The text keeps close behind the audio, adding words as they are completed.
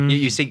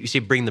You say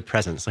bring the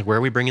presents. Like, where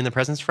are we bringing the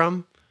presents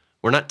from?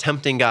 We're not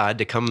tempting God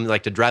to come,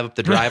 like, to drive up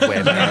the driveway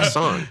and make a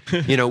song.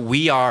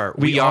 We are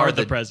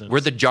the presents.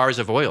 We're the jars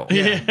of oil,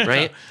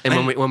 right?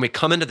 And when we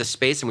come into the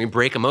space and we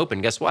break them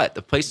open, guess what?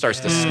 The place starts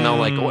to smell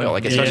like oil.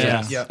 Like, it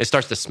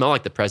starts to smell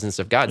like the presence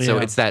of God. So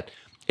it's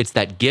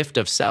that gift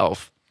of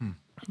self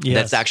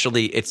that's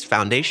actually, it's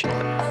foundational.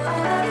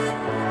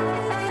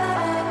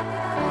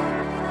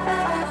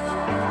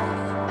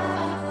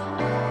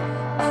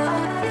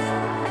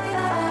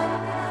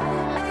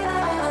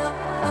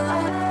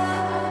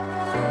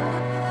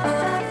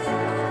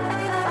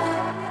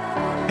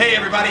 Hey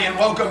everybody, and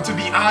welcome to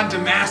Beyond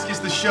Damascus,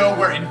 the show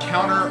where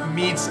encounter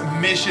meets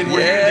mission.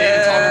 We're here today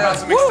to talk about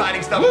some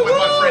exciting stuff with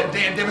my friend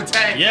Dan Dimite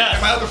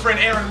and my other friend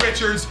Aaron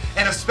Richards,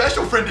 and a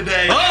special friend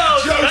today,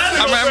 Joseph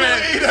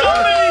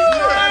Schlueter.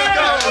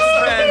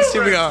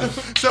 Here we go.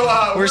 So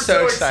we're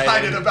so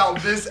excited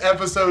about this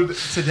episode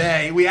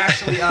today. We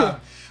actually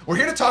we're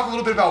here to talk a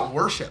little bit about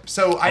worship.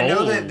 So I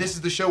know that this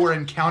is the show where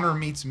encounter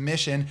meets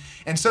mission,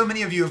 and so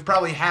many of you have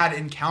probably had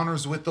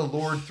encounters with the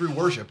Lord through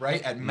worship, right?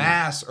 At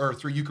Mass or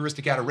through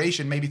Eucharistic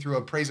adoration, maybe through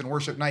a praise and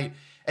worship night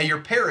at your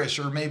parish,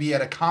 or maybe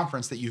at a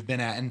conference that you've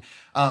been at. And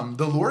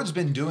the Lord's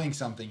been doing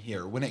something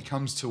here when it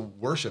comes to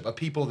worship, a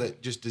people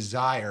that just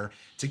desire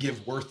to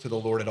give worth to the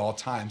Lord at all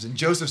times. And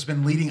Joseph's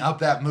been leading up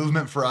that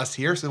movement for us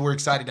here, so we're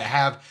excited to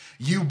have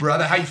you,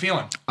 brother. How you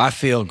feeling? I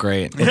feel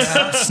great.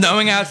 It's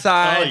snowing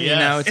outside.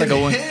 It's like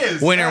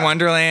a winter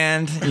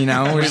wonderland. We're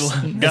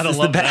gotta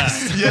love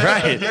that.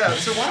 Right. Yeah.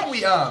 So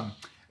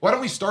why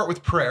don't we start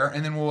with prayer,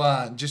 and then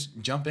we'll just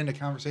jump into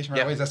conversation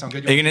right away. Does that sound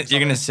good? You're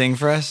gonna sing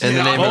for us? In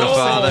the name of the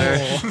Father,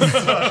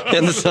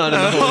 and the Son,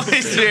 and the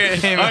Holy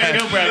Spirit. Amen. All right,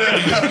 go,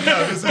 Brad.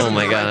 Oh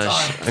my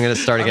gosh. I'm going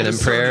to start again in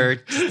prayer.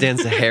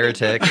 Dan's a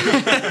heretic. In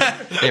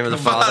the name of the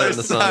Father, and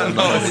the Son, and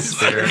the Holy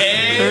Spirit.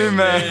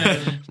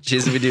 Amen.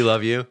 Jesus, we do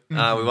love you. We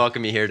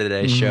welcome you here to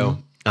today's show.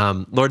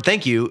 Lord,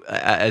 thank you.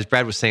 As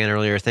Brad was saying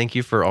earlier, thank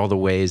you for all the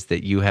ways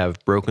that you have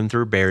broken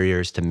through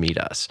barriers to meet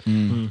us.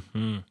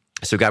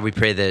 So God, we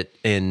pray that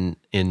in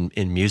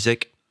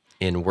music,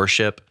 in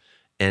worship,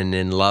 and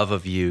in love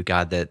of you,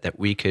 God, that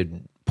we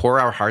could pour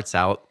our hearts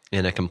out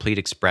in a complete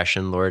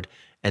expression, Lord,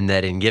 and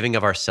that in giving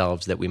of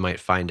ourselves, that we might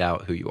find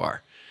out who you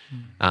are.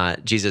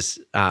 Jesus,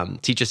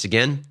 teach us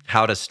again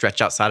how to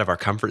stretch outside of our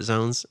comfort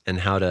zones and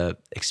how to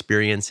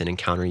experience and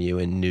encounter you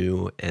in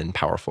new and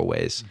powerful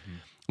ways.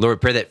 Lord, we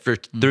pray that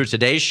through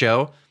today's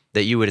show,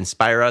 that you would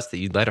inspire us, that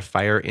you'd light a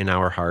fire in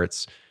our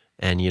hearts,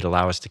 and you'd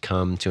allow us to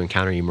come to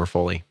encounter you more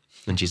fully.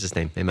 In Jesus'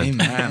 name, amen.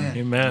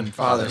 Amen.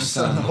 Father,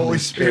 Son, and the Holy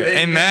Spirit.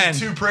 Amen.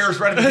 Two prayers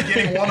right at the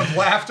beginning, one of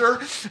laughter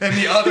and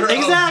the other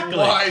of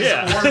wise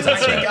words.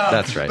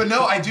 That's right. But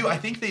no, I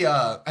think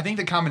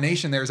the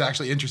combination there is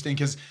actually interesting,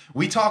 because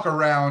we talk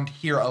around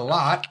here a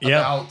lot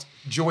about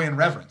joy and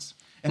reverence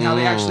and how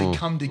they actually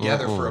come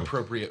together for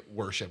appropriate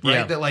worship,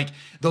 right? That, like,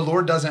 the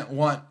Lord doesn't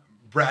want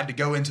Brad to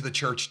go into the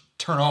church,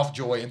 turn off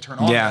joy and turn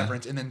on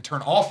reverence, and then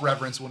turn off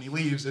reverence when he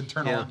leaves and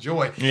turn on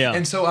joy.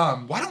 And so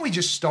why don't we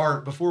just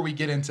start, before we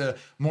get into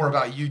more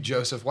about you,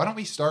 Joseph, why don't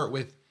we start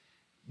with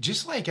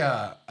just like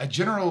a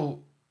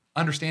general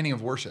understanding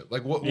of worship?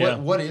 Like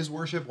what is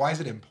worship? Why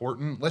is it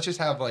important? Let's just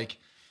have like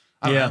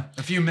a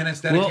few minutes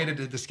dedicated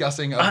to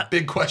discussing a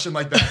big question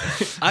like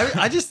that.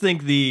 I just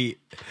think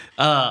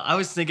I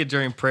was thinking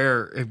during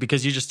prayer,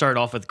 because you just started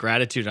off with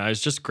gratitude, and I was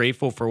just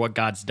grateful for what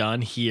God's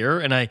done here.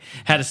 And I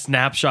had a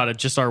snapshot of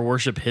just our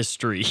worship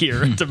history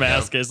here in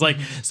Damascus.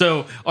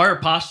 So our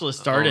apostolate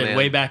started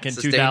way back in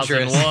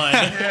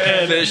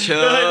 2001. Fish hook.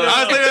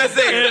 I was going to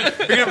say,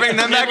 you're going to bring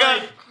them back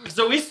up?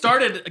 So we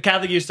started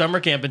Catholic Youth Summer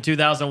Camp in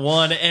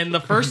 2001, and the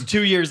first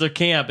 2 years of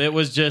camp, it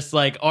was just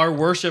like our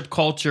worship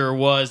culture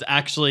was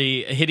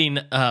actually hitting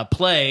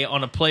play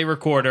on a play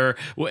recorder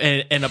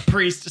and a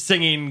priest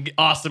singing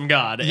Awesome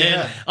God.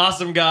 And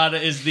Awesome God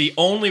is the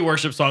only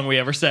worship song we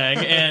ever sang,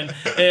 and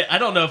I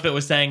don't know if it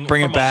was sang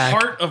from a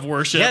heart of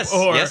worship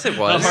or it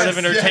was. a heart of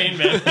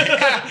entertainment.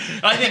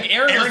 I think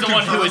Aaron was the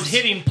one who was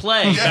hitting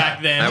play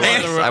back then.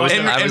 I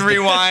was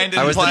rewind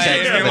and play.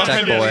 The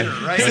tech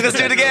boy. Right? So let's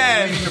do it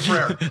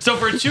again. So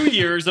for 2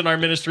 years in our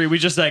ministry, we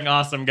just sang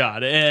Awesome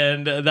God,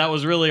 and that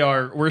was really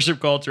our worship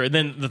culture. And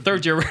then the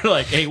third year, we're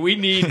like, hey, we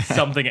need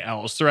something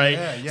else,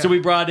 right? So we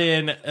brought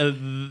in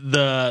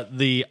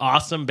the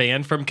awesome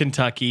band from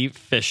Kentucky,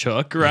 Fish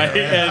Hook, right?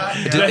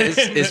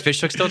 Is Fish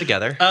Hook still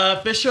together?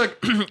 Fish Hook,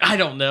 I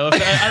don't know.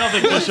 I don't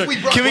think Fish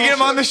Hook. Can we get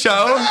him on the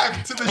show?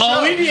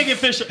 Oh, we need to get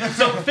Fish Hook.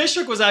 So Fish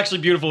Hook was actually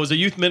beautiful. It was a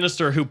youth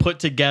minister who put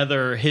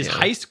together his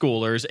high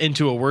schoolers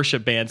into a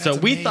worship band. So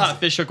we thought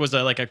Fish Hook was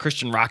like a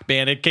Christian rock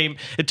band. It came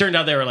it turned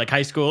out they were like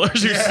high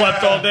schoolers who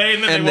slept all day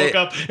and then they woke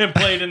up and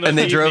played in the And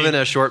they drove evening.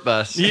 in a short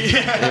bus.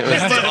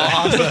 That's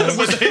awesome.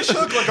 Was Fish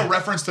Hook like a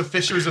reference to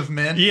Fishers of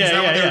Men? Is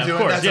that what they were doing? Of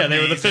course. That's They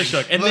were the amazing. Fish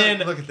Hook. And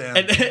Look at them.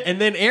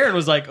 And then Aaron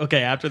was like,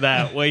 okay, after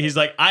that, he's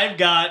like, I've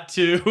got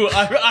to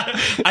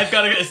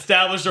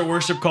establish a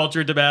worship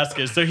culture in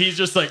Damascus. So he's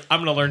just like, I'm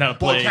going to learn how to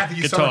play Catholic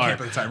Youth Summer guitar.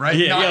 Camp at the time, right?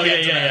 Yeah.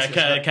 Damascus,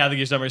 right? Catholic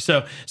Youth Summer.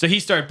 So he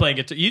started playing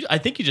guitar. I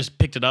think you just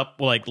picked it up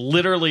like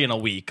literally in a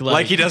week.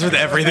 Like he does with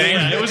everything.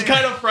 Yeah, it was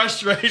kind of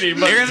frustrating.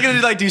 But Aaron's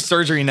gonna do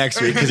surgery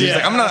next week because he's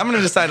like, I'm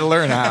gonna decide to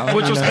learn how.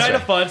 which was kind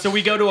of fun. So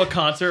we go to a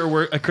concert,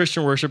 a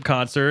Christian worship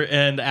concert,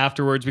 and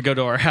afterwards we go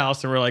to our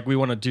house and we're like, we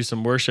want to do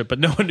some worship, but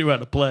no one knew how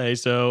to play.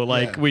 So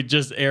we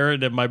just,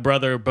 Aaron and my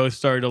brother both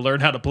started to learn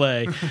how to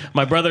play.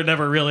 My brother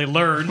never really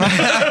learned.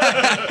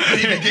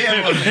 He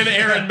began learning. And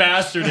Aaron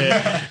mastered it.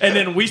 And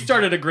then we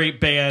started a great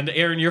band.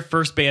 Aaron, your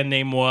first band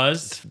name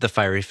was? The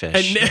Fiery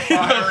Fish. The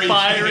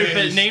Fiery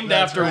Fish. Named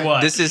That's after right.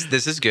 what? This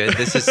is good.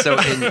 This is so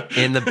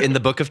in the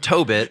book of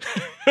Tobit.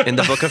 In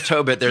the book of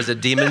Tobit, there's a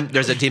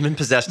demon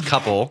possessed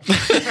couple.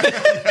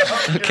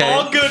 Okay.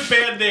 All good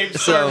band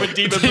names start with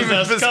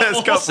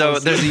demon-possessed couples. So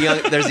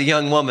there's a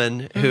young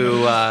woman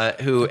who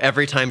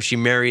every time she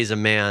marries a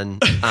man,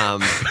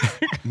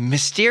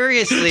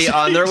 mysteriously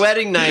on their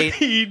wedding night,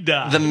 He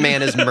died. the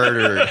man is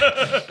murdered.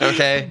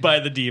 Okay. By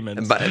the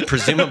demons.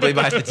 Presumably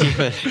by the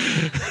demon.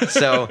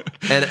 So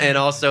and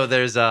also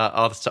there's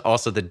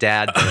also the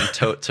dad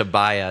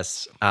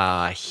Tobias.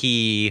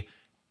 He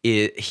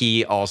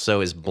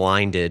also is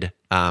blinded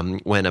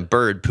when a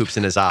bird poops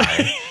in his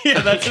eye.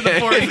 That's in the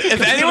fourth. If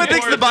anyone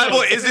thinks the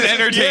Bible isn't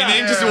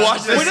entertaining, just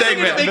watch this We're not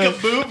segment. going to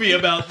make a movie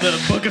about the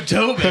Book of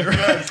Tobit,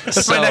 right?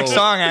 That's my next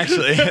song,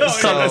 actually.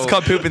 It's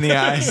called Poop in the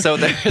Eye. So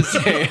there's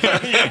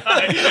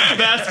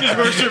Damascus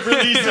Worship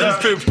releases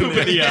Poop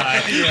in the Eye.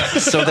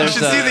 so there's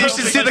You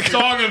should see the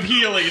Song of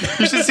Healing.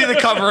 You should see the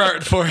cover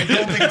art for I it.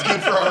 don't think it's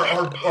good for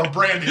our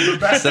branding. But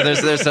back So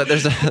this is good.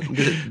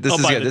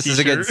 This is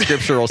a good t-shirt.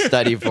 scriptural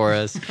study for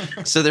us.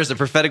 So there's a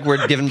prophetic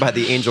word given by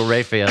the angel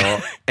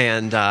Raphael,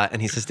 and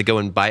he says to go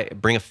and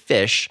bring a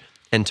fish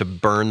and to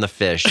burn the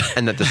fish,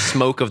 and that the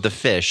smoke of the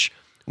fish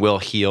will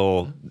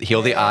heal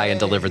the eye and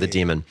deliver the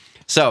demon.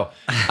 So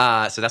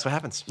that's what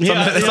happens.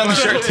 It's on the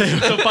shirt, too.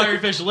 So Fiery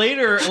Fish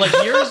later, like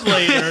years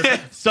later,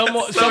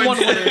 someone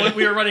when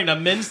we were running a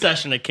men's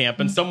session at camp,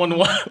 and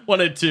someone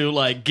wanted to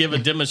like give a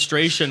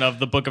demonstration of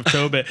the Book of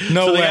Tobit.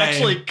 No so way. they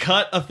actually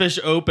cut a fish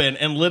open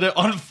and lit it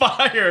on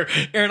fire.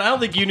 Aaron, I don't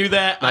think you knew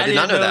that. I did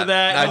not didn't know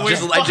that. I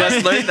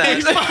just learned that.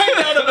 We find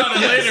out about it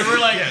later. We're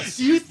like,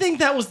 do you think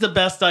that was the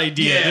best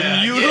idea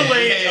to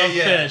mutilate a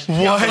fish?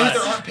 What?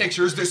 There aren't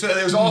pictures.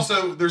 There's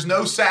also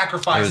no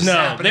sacrifices. No,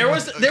 happening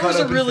there was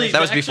a really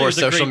That was before actually was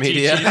a social great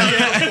media.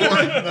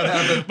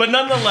 teaching. But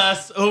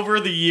nonetheless, over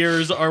the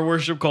years, our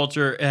worship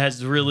culture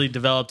has really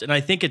developed, and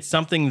I think it's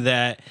something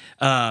that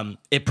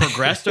it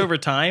progressed over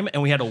time,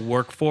 and we had to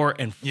work for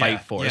and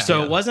fight for.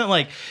 So it wasn't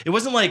like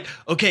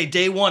okay,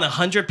 day one,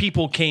 100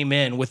 people came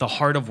in with a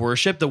heart of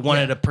worship that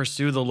wanted to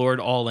pursue the Lord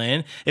all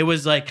in. It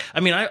was like, I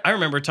mean, I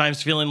remember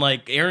times feeling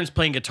like Aaron's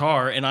playing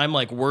guitar and I'm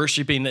like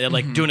worshiping,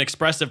 like doing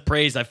expressive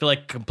praise. I feel like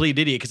a complete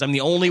idiot because I'm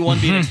the only one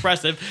being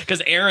expressive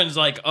because Aaron's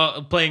like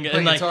playing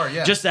and like guitar,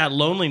 just that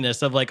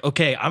loneliness of like,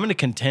 okay, I'm going to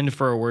contend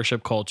for a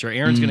worship culture.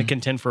 Aaron's going to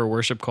contend for a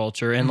worship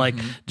culture, and like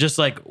just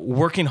like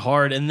working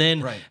hard, and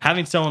then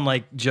having someone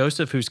like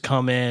Joseph who's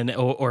come in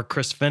or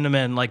Chris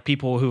Finneman, like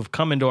people who've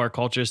come into our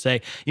culture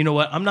say, you know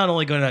what, I'm not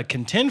only going to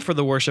contend for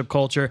the worship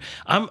culture,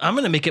 I'm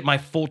going to make it my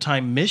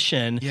full-time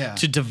mission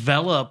to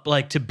develop,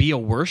 like to be a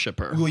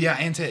worshiper. Well, yeah,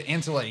 and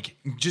to like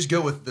just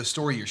go with the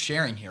story you're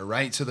sharing here,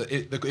 right? So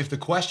if the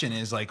question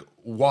is like,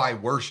 why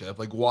worship?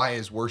 Like, why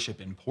is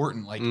worship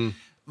important? Like,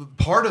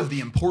 part of the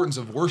importance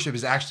of worship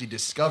is actually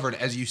discovered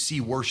as you see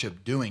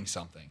worship doing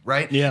something,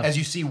 right? Yeah. As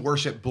you see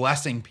worship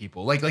blessing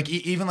people, like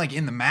even like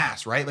in the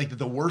Mass, right? Like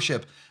the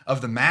worship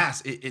of the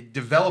Mass, it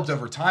developed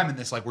over time in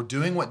this, like we're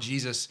doing what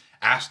Jesus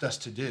asked us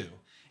to do.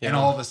 Yeah. And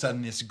all of a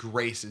sudden this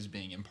grace is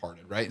being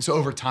imparted, right? And so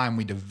over time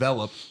we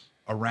develop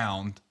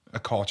around a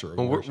culture of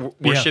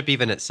worship. Worship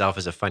even itself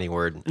is a funny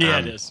word. Yeah,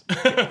 it is.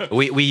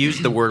 we use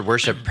the word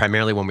worship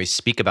primarily when we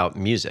speak about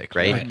music,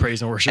 right?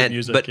 Praise and worship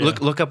music. But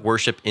look up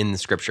worship in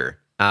Scripture.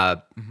 I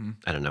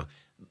don't know.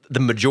 The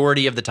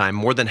majority of the time,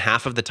 more than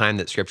half of the time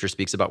that Scripture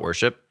speaks about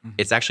worship,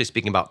 it's actually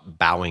speaking about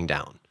bowing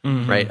down,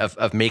 right?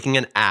 Of making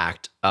an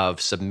act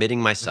of submitting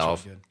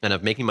myself and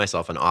of making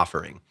myself an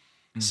offering.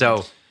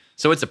 So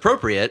it's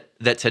appropriate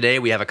that today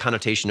we have a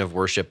connotation of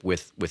worship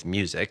with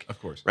music,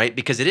 of course, right?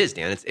 Because it is,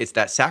 Dan. It's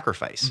that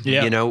sacrifice.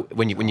 Yeah. You know,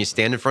 when you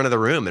stand in front of the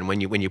room and when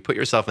you put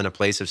yourself in a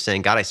place of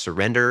saying, God, I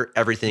surrender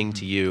everything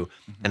to you,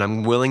 and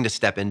I'm willing to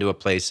step into a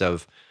place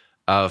of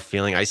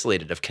feeling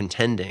isolated, of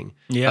contending,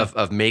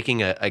 of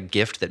making a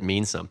gift that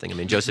means something. I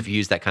mean, Joseph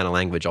used that kind of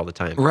language all the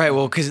time. Right.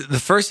 Well, because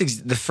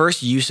the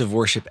first use of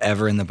worship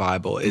ever in the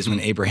Bible is when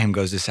Abraham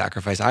goes to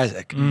sacrifice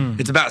Isaac.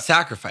 It's about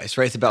sacrifice,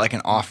 right? It's about like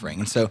an offering.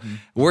 And so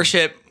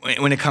worship,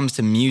 when it comes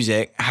to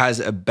music, has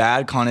a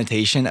bad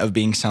connotation of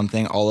being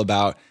something all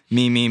about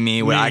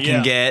me, what I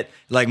can get,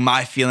 like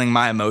my feeling,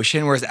 my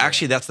emotion, whereas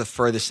actually that's the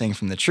furthest thing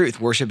from the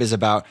truth. Worship is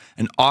about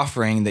an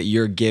offering that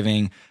you're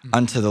giving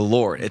unto the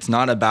Lord. It's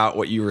not about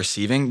what you're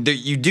receiving.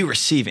 You do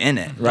receive in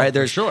it, right?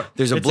 There's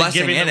a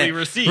blessing in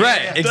it.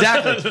 Right,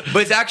 exactly.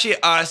 But it's actually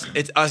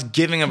it's us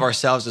giving of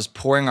ourselves, just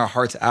pouring our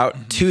hearts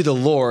out to the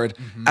Lord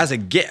as a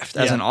gift,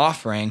 as an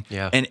offering.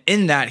 Yeah. And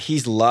in that,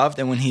 he's loved.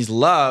 And when he's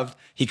loved,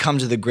 he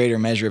comes to the greater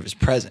measure of his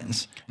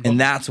presence. And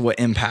that's what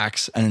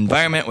impacts an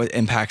environment, what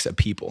impacts a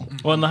people.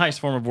 Well, and the highest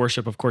form of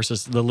worship, of course,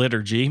 is the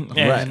liturgy.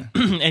 And,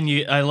 and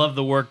I love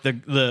the work,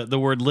 the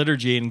word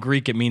liturgy in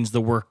Greek, it means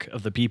the work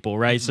of the people,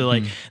 right? So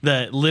like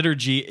the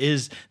liturgy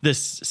is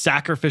this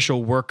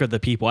sacrificial work of the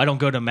people. I don't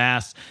go to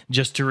mass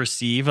just to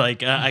receive.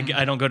 Like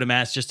I don't go to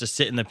mass just to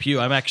sit in the pew.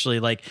 I'm actually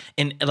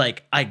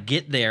I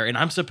get there and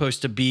I'm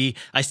supposed to be,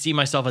 I see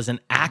myself as an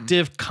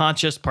active,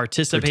 conscious,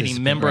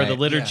 participating member of the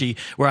liturgy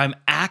where I'm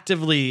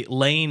actively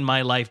laying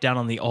my life down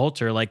on the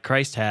altar like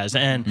Christ has.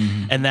 And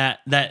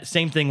that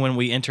same thing when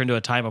we enter into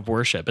a time of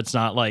worship. It's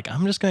not like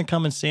I'm just going to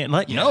come and sing.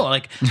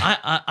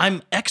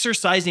 I'm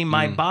exercising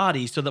my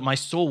body so that my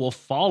soul will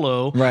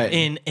follow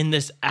in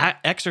this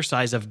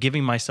exercise of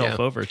giving myself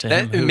over to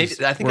him.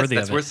 I think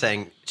that's worth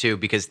saying too,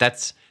 because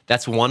that's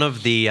one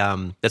of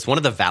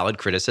the valid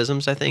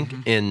criticisms, I think,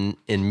 in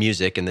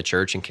music in the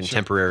church and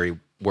contemporary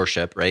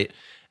worship, right?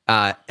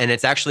 And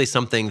it's actually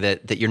something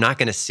that you're not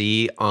going to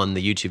see on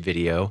the YouTube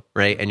video,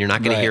 right? And you're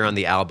not going to hear on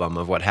the album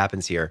of what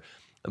happens here.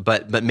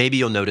 But maybe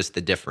you'll notice the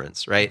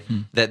difference, right?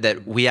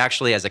 That we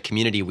actually, as a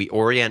community, we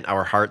orient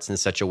our hearts in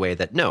such a way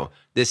that, no,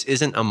 this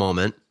isn't a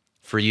moment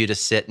for you to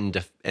sit and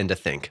to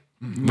think,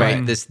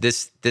 right?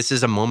 This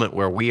is a moment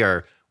where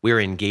we're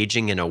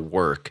engaging in a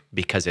work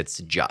because it's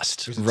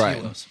just. There's a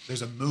telos.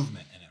 There's a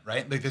movement in it,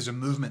 right? Like there's a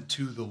movement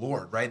to the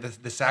Lord, right?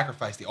 The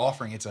sacrifice, the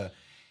offering, it's a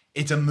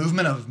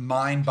movement of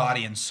mind,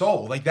 body, and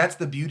soul. Like that's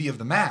the beauty of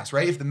the Mass,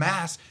 right? If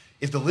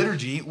the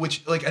liturgy,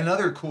 which like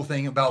another cool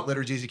thing about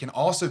liturgy is it can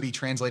also be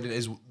translated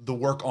as the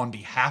work on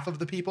behalf of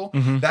the people.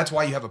 That's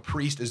why you have a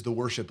priest as the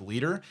worship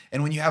leader.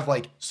 And when you have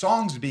like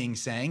songs being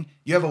sang,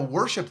 you have a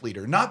worship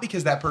leader, not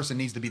because that person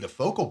needs to be the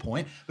focal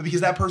point, but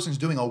because that person's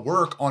doing a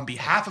work on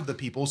behalf of the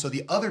people so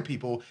the other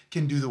people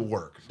can do the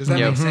work. Does that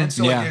make sense?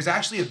 So like, there's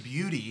actually a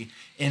beauty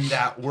in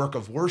that work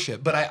of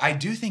worship. But I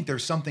do think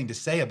there's something to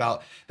say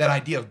about that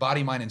idea of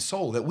body, mind, and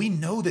soul, that we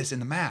know this in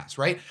the Mass,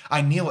 right?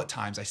 I kneel at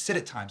times, I sit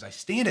at times, I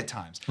stand at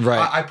times.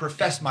 I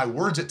profess my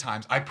words at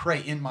times. I pray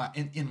in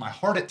my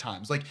heart at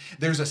times. Like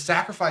there's a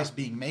sacrifice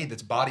being made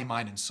that's body,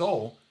 mind, and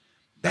soul.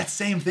 That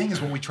same thing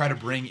is what we try to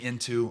bring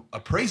into a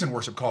praise and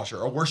worship culture,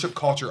 a worship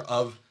culture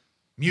of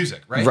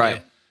music, right?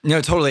 Right.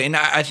 No, totally. And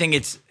I think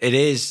it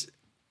is.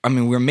 I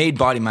mean, we're made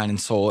body, mind, and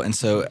soul. And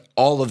so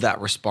all of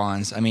that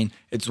responds. I mean,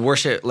 it's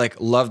worship, like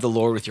love the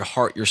Lord with your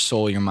heart, your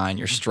soul, your mind,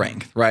 your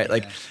strength, right?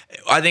 Like,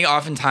 I think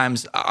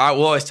oftentimes, I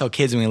will always tell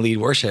kids when we lead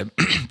worship,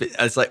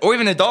 it's like, or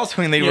even adults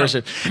when we lead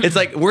worship, it's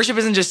like, worship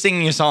isn't just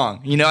singing a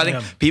song. You know, I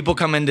think people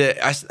come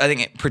into, I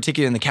think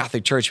particularly in the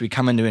Catholic Church, we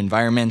come into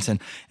environments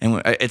and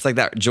it's like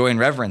that joy and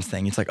reverence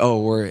thing. It's like,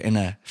 oh, we're in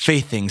a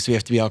faith thing, so we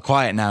have to be all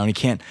quiet now, and we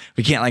can't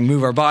like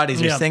move our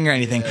bodies or sing or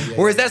anything.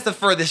 Whereas that's the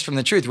furthest from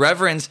the truth.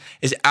 Reverence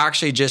is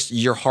actually just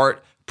your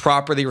heart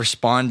properly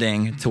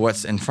responding to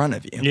what's in front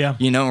of you. Yeah.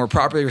 You know, we're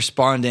properly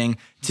responding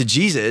to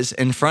Jesus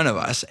in front of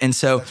us. And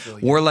so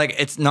we're like,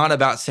 it's not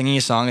about singing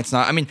a song. It's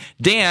not, I mean,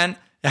 Dan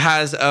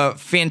has a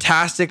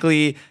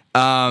fantastically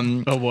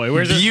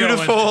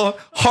beautiful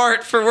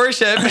heart for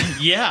worship.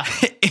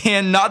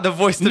 And not the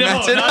voice to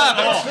match it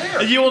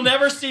up. You will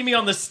never see me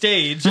on the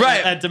stage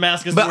at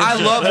Damascus Worship.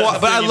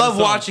 I love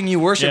watching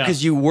you worship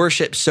because you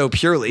worship so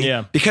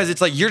purely. Because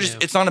it's like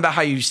it's not about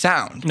how you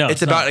sound. No,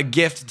 it's about a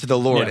gift to the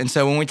Lord. And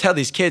so when we tell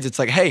these kids, it's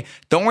like, hey,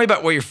 don't worry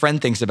about what your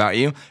friend thinks about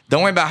you.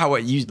 Don't worry about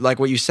what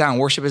you sound.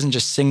 Worship isn't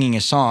just singing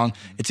a song.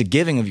 It's a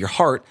giving of your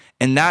heart.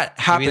 And that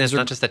happens. It's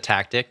not just a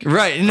tactic.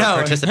 Right. No.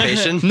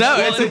 Participation. No,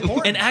 it's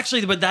important. And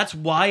actually, but that's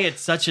why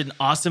it's such an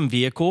awesome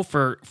vehicle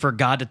for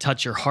God to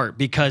touch your heart,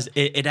 because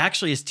it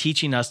actually is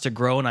teaching us to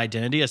grow in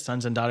identity as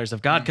sons and daughters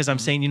of God. Because I'm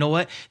saying, you know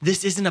what?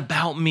 This isn't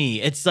about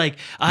me. It's like,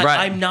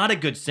 I'm not a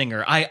good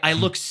singer. I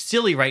look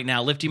silly right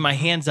now, lifting my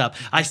hands up.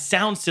 I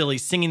sound silly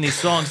singing these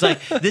songs.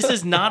 Like, this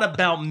is not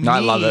about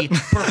me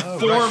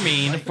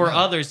performing for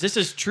others. This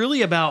is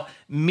truly about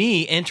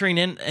me entering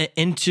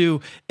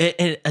into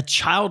a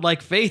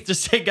childlike faith to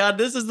say, God,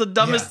 this is the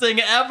dumbest thing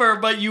ever,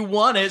 but you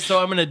want it, so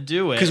I'm going to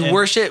do it. Because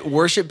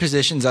worship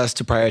positions us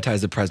to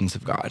prioritize the presence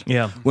of God.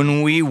 Yeah.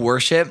 When we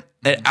worship,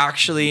 it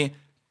actually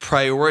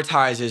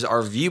prioritizes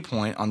our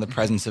viewpoint on the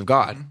presence of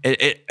God.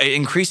 It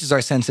increases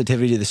our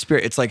sensitivity to the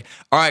Spirit. It's like,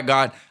 all right,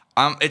 God,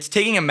 it's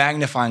taking a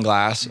magnifying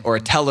glass or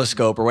a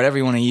telescope or whatever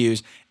you want to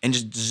use and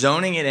just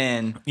zoning it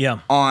in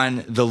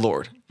on the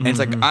Lord. And it's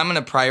like, I'm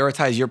going to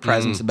prioritize your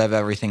presence above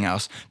everything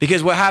else.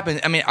 Because what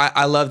happens, I mean,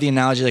 I love the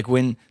analogy, like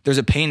when there's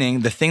a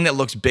painting, the thing that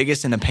looks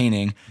biggest in a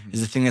painting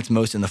is the thing that's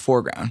most in the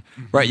foreground,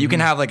 right? You can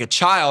have like a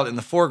child in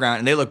the foreground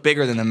and they look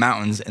bigger than the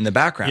mountains in the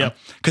background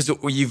because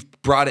you've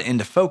brought it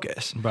into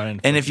focus.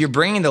 And if you're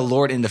bringing the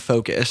Lord into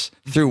focus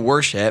through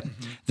worship,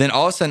 then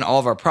all of a sudden, all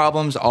of our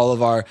problems, all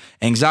of our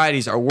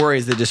anxieties, our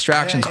worries, the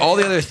distractions, all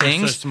the other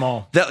things, so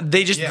small.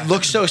 They just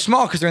look so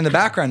small because they're in the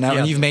background now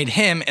and you've made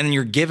him and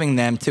you're giving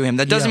them to him.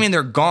 That doesn't mean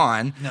they're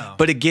gone,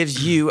 but it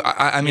gives you,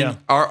 I mean,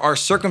 our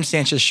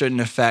circumstances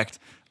shouldn't affect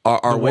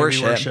our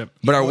worship,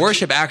 but our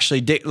worship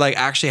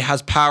actually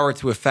has power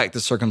to affect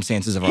the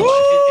circumstances of our life.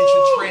 It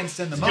should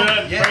transcend the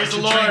moment. Yeah, praise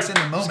the Lord. Transcend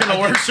the moment. Just gonna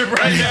worship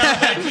right now.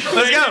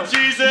 Let's go,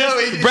 Jesus. No,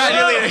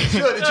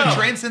 it should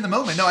transcend the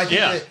moment. No, I think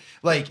that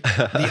like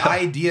the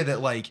idea that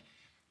like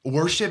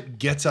worship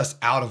gets us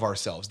out of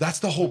ourselves. That's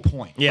the whole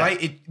point,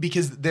 right?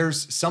 Because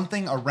there's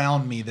something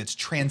around me that's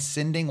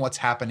transcending what's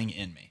happening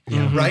in me,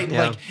 right?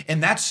 Yeah. Like,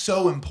 and that's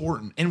so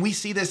important. And we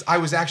see this. I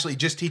was actually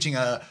just teaching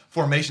a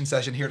formation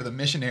session here to the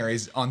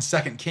missionaries on 2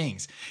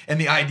 Kings,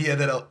 and the idea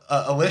that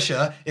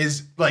Elisha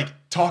is like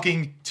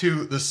talking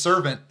to the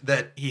servant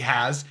that he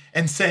has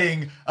and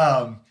saying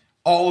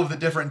all of the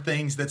different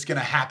things that's going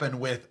to happen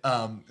with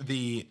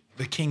the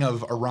king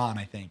of Iran,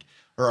 I think,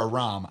 or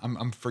Aram.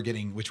 I'm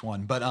forgetting which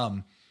one, but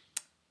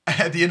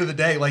at the end of the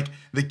day, like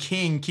the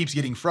king keeps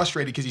getting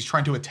frustrated because he's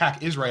trying to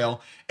attack Israel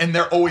and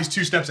they're always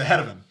 2 steps ahead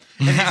of him.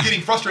 And he's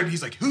getting frustrated.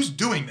 He's like, who's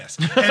doing this?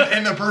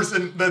 And the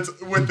person that's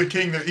with the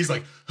king, he's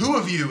like, who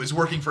of you is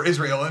working for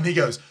Israel? And he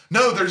goes,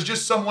 no, there's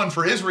just someone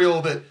for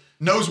Israel that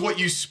knows what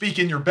you speak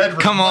in your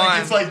bedroom. Come on.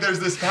 Like, it's like there's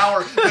this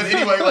power. But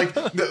anyway, like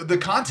the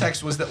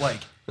context was that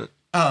like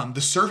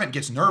the servant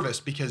gets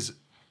nervous because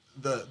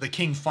the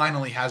king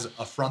finally has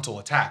a frontal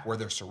attack where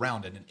they're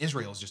surrounded, and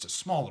Israel is just a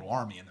small little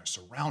army and they're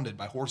surrounded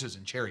by horses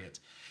and chariots.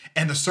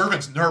 And the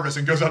servant's nervous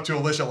and goes up to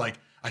Elisha like,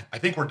 I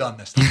think we're done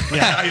this time.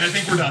 I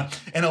think we're done.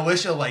 And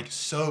Elisha like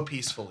so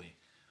peacefully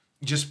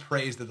just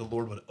prays that the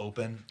Lord would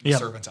open the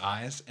servant's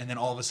eyes. And then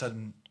all of a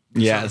sudden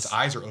the servant's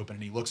eyes are open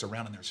and he looks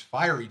around and there's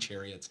fiery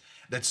chariots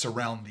that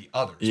surround the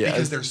others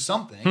because there's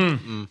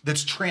something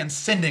that's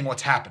transcending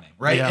what's happening,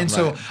 right? And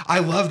so I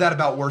love that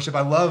about worship.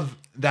 I love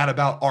that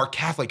about our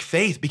Catholic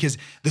faith because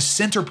the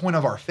center point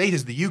of our faith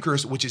is the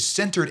Eucharist, which is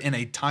centered in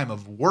a time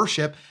of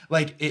worship,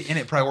 and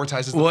it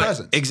prioritizes the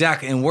presence.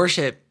 Exactly. And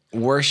worship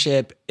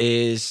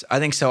is, I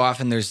think so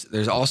often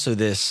there's also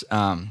this,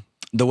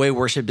 the way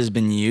worship has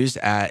been used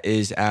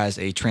is as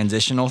a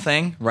transitional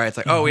thing, right? It's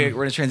like, oh,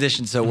 we're in a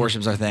transition, so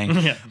worship's our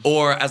thing.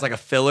 Or as like a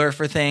filler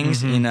for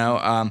things, you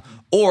know,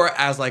 or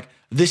as like,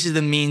 this is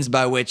the means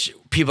by which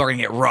people are going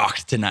to get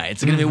rocked tonight.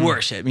 It's going to be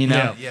worship, you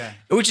know? Yeah.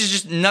 Which is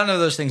just, none of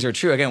those things are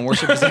true. Again,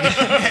 worship is like,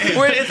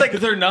 it's like,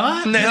 They're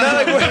not?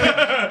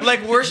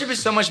 like worship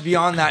is so much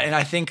beyond that. And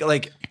I think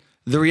like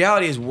the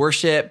reality is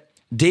worship,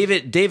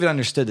 David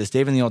understood this.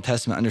 David in the Old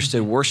Testament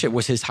understood worship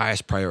was his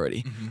highest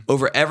priority.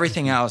 Over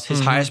everything else,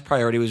 his highest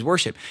priority was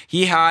worship.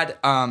 He had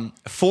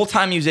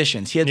full-time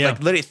musicians. He had like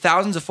literally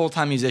thousands of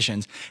full-time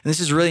musicians. And this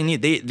is really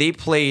neat. They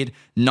played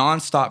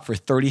nonstop for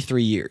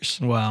 33 years.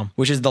 Wow.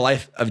 Which is the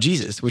life of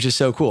Jesus, which is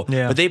so cool.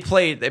 Yeah. But they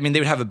played, I mean, they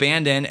would have a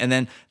band in and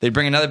then they'd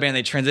bring another band,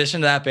 they'd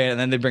transition to that band, and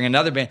then they'd bring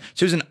another band.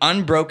 So it was an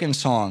unbroken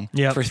song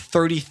for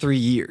 33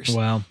 years.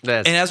 Wow.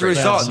 And as a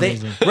result,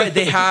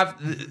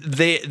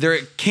 their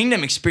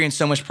kingdom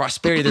experienced so much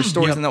prosperity. There's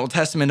stories in the Old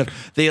Testament of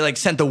they like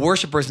sent the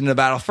worshipers into the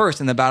battle first,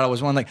 and the battle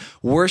was won. Like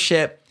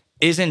worship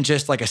isn't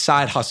just like a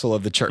side hustle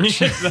of the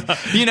church.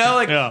 You know,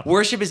 like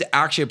worship is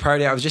actually a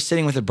priority. I was just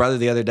sitting with a brother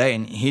the other day,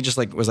 and he just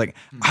like was like,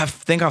 I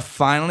think I've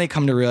finally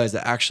come to realize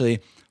that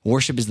actually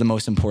worship is the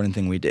most important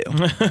thing we do.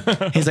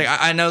 He's like,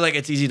 I know like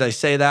it's easy to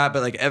say that,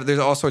 but like there's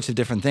all sorts of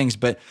different things.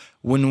 But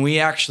when we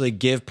actually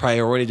give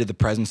priority to the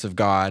presence of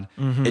God,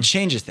 it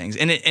changes things,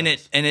 and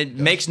it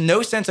makes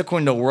no sense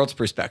according to the world's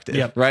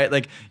perspective, right?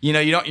 Like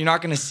you're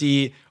not going to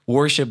see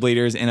worship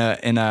leaders in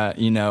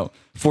a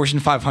Fortune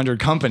 500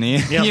 company.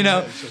 You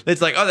know,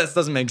 it's like, oh, that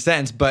doesn't make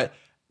sense. But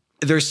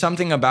there's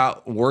something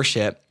about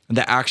worship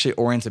that actually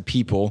orients a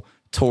people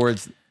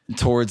towards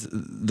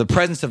the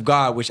presence of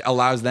God, which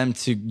allows them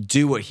to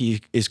do what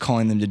he is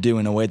calling them to do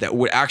in a way that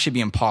would actually be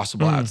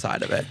impossible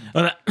outside of it.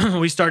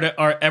 We start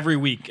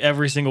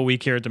every single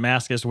week here at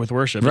Damascus with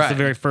worship. It's the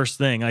very first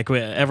thing. Like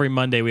every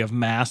Monday we have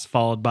mass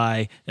followed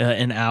by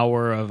an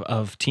hour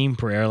of team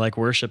prayer, like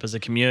worship as a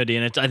community.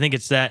 And I think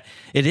it's that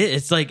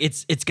it's like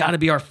it's got to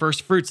be our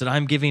first fruits that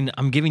I'm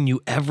giving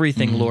you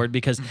everything, Lord,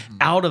 because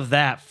out of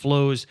that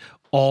flows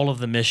all of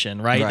the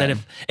mission, right? That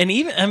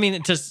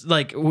it's just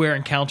like where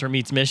encounter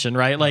meets mission,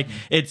 right? Like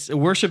it's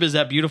worship is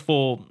that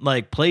beautiful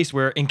like place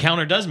where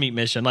encounter does meet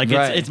mission. Like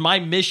it's my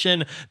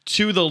mission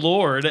to the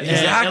Lord.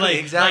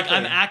 Exactly. Like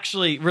I'm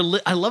actually,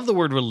 I love the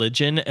word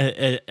religion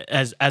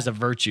as a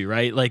virtue,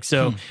 right? Like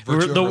so,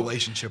 virtue of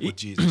relationship with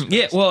Jesus.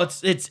 Yeah. Well,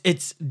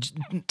 it's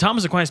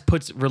Thomas Aquinas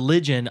puts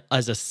religion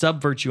as a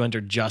sub virtue under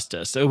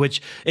justice,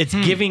 which it's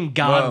giving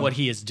God what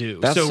He is due.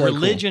 That's so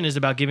religion is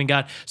about giving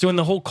God. So when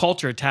the whole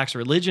culture attacks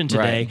religion today,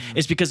 today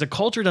is because the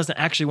culture doesn't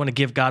actually want to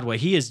give God what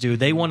he is due.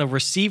 They want to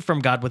receive from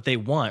God what they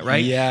want,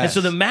 right? Yes. And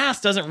so the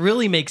mass doesn't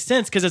really make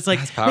sense because it's like,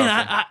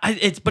 man,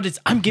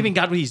 I'm giving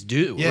God what he's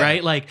due,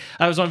 right? Like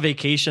I was on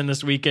vacation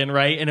this weekend,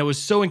 right? And it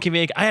was so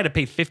inconvenient. I had to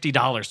pay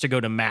 $50 to go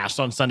to mass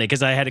on Sunday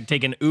because I had to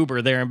take an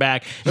Uber there and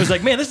back. It was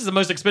like, man, this is the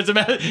most expensive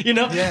mass, you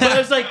know? Yeah. But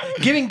it's like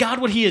giving God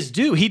what he is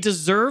due. He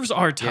deserves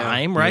our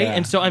time, right?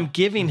 And so I'm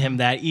giving him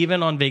that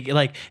even on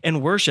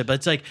in worship.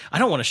 It's like, I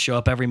don't want to show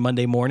up every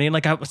Monday morning.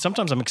 Like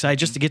sometimes I'm excited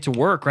just to get to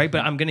work, right?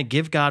 But I'm going to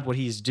give God what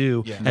he's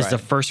due as the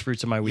first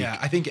fruits of my week. Yeah,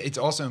 I think it's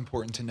also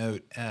important to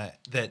note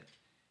that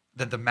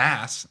the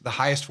Mass, the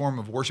highest form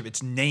of worship,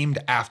 it's named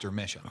after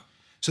mission.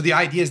 So the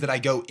idea is that I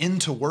go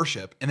into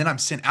worship and then I'm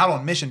sent out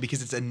on mission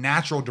because it's a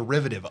natural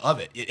derivative of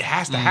it. It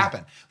has to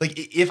happen. Like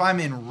if I'm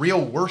in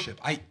real worship,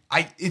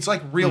 it's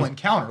like real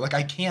encounter. Like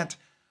I can't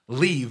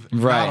leave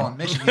out on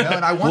mission, you know?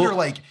 And I wonder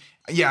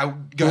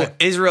go ahead.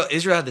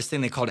 Israel had this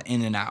thing they called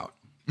in and out.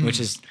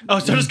 Which is so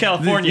does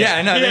California. Yeah,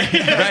 I know.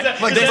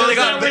 Right? Like they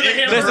got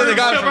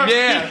it from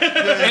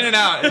in and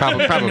out.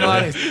 Probably.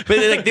 But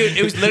like, dude,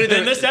 it was literally.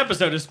 And this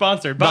episode is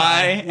sponsored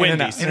by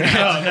Wendy's. No.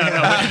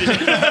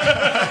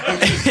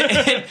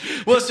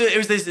 Well, so it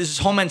was this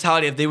whole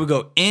mentality of they would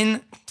go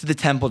in to the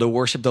temple to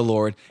worship the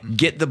Lord,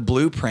 get the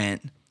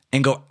blueprint,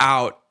 and go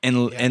out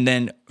and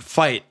then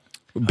fight.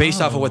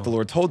 Based off of what the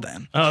Lord told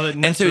them.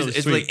 And so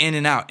it's like in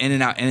and out, in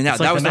and out, in and out.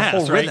 Like that was the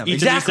whole rhythm.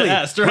 Exactly.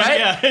 Right?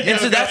 Yeah. And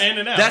so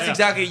that's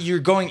exactly, you're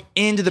going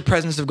into the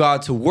presence of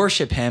God to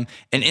worship him.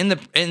 And in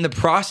the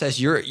process,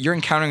 you're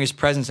encountering his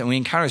presence. And when we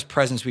encounter his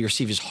presence, we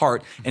receive his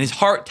heart. And his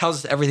heart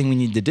tells us everything we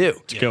need to do.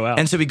 To go out.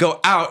 And so we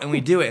go out and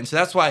we do it. And so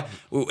that's why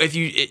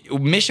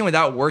mission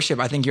without worship,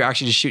 I think you're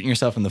actually just shooting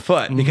yourself in the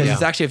foot. Because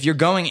it's actually, if you're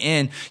going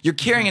in, you're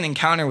carrying an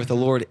encounter with the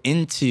Lord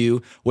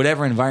into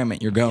whatever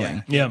environment you're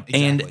going. Yeah.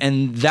 Exactly.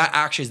 And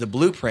that actually is the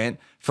blueprint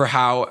for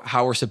how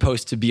we're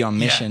supposed to be on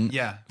mission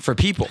for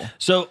people.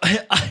 So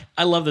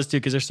I love this too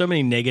because there's so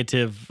many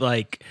negative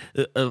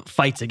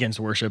fights against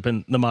worship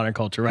in the modern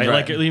culture, right?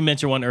 Like you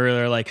mentioned one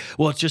earlier, like,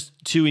 well, it's just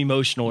too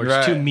emotional or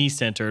it's too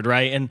me-centered,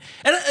 right? And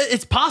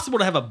it's possible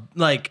to have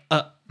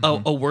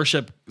a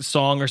worship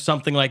song or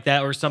something like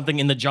that, or something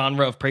in the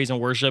genre of praise and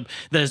worship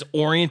that is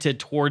oriented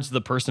towards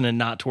the person and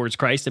not towards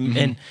Christ.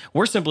 And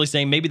we're simply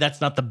saying maybe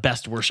that's not the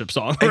best worship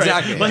song. Right?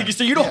 Exactly. Like,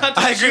 so you don't have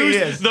to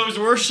choose those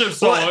worship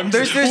songs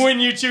when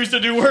you choose to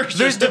do worship.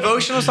 There's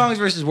devotional songs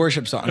versus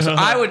worship songs. So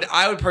I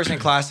would personally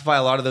classify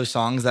a lot of those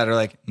songs that are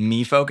like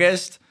me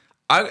focused.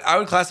 I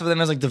would classify them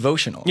as like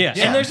devotional. Yeah.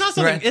 And there's not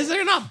something,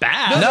 they're not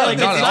bad. No, like,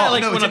 not it's at all. not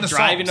like when I'm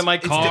driving to my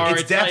car.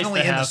 It's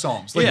definitely in the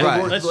Psalms. Like,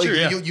 that's true.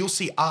 You'll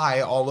see I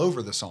all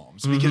over the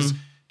Psalms because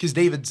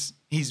David's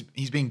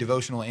he's being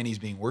devotional and he's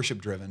being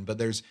worship driven. But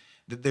there's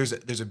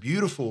a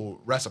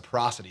beautiful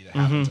reciprocity that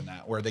happens in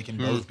that where they can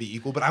both be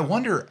equal. But I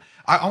wonder,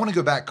 I want to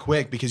go back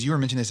quick because you were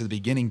mentioning this at the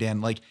beginning,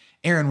 Dan. Like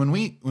Aaron, when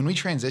we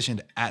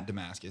transitioned at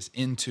Damascus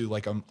into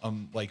like a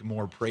like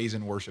more praise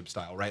and worship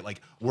style, right?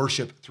 Like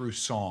worship through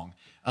song.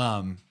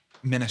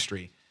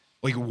 Ministry,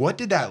 like what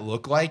did that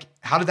look like?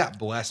 How did that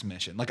bless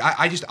mission? Like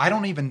I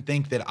don't even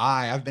think that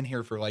I've been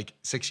here for like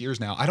 6 years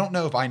now. I don't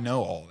know if I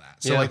know all of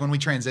that. So like when we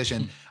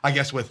transitioned, I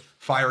guess with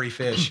Fiery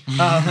Fish,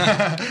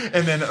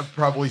 and then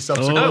probably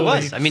subsequently. Oh, it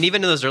was. I mean,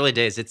 even in those early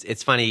days,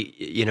 it's funny.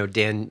 You know,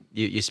 Dan,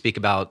 you speak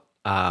about.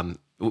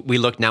 We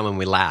look now and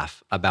we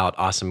laugh about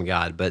awesome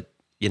God, but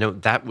you know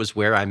that was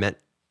where I met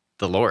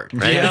the Lord,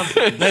 right?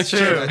 Yeah, that's true.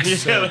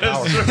 That's so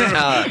powerful.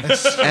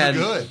 That's so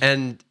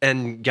good.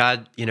 And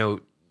God, you know,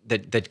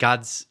 that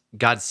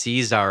God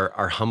sees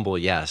our humble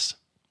yes,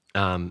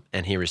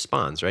 and He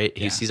responds, right?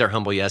 He sees our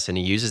humble yes, and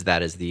He uses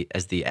that as the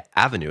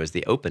avenue, as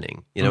the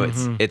opening. You know,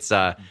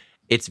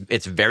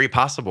 it's very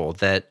possible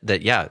that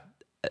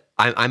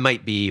I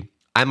might be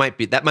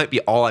that might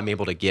be all I'm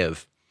able to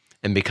give,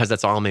 and because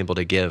that's all I'm able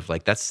to give,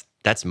 like that's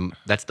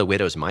the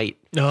widow's mite.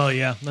 Oh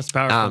yeah, that's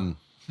powerful.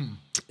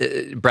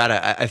 Brad,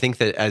 I think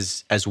that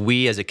as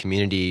we as a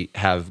community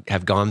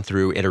have gone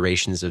through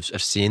iterations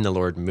of seeing the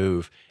Lord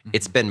move,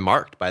 it's been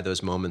marked by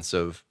those moments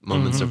of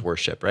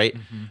worship, right?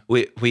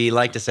 We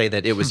like to say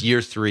that it was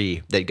year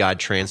 3 that God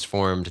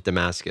transformed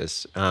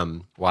Damascus.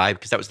 Why?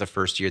 Because that was the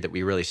first year that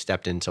we really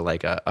stepped into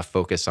like a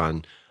focus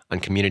on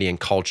community and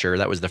culture.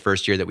 That was the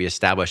first year that we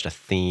established a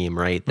theme,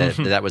 right?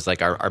 That was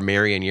like our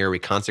Marian year. We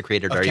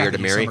consecrated our year to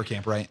Mary. Summer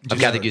camp, right? Of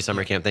Catholic Youth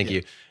Summer Camp, thank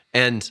you.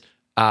 And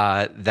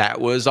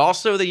that was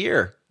also the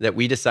year that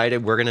we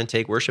decided we're going to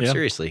take worship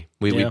seriously.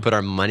 We put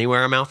our money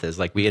where our mouth is.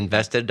 Like we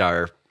invested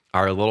our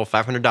little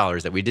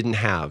 $500 that we didn't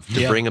have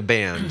to bring a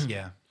band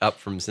up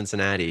from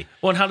Cincinnati.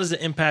 Well, and how does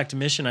it impact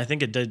mission? I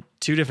think it did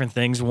 2 different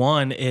things.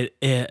 One,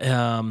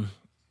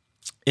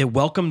 it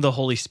welcomed the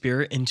Holy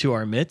Spirit into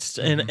our midst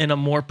in a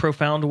more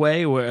profound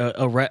way,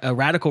 a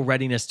radical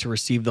readiness to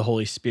receive the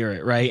Holy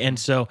Spirit, right? And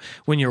so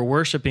when you're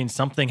worshiping,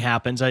 something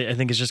happens. I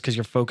think it's just because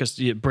you're focused,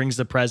 it brings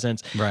the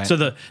presence. Right. So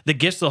the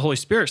gifts of the Holy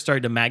Spirit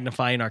started to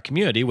magnify in our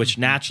community, which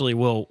naturally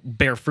will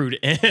bear fruit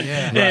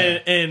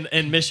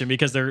in mission,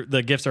 because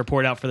the gifts are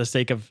poured out for the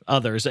sake of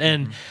others.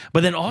 And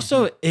but then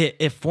also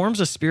it forms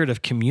a spirit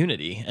of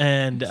community.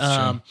 And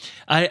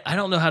I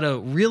don't know how to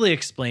really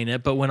explain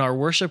it, but when our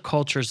worship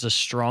culture is the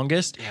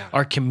strongest,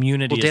 our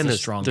community is the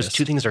strongest. Those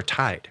two things are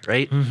tied,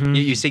 right?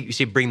 You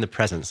say bring the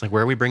presence. Like,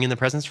 where are we bringing the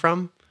presence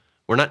from?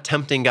 We're not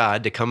tempting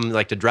God to come,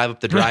 like, to drive up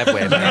the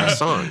driveway and our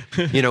song.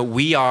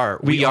 We are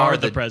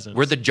the presence.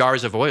 We're the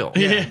jars of oil,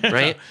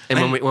 right?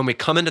 And when we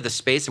come into the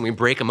space and we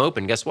break them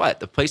open, guess what?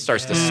 The place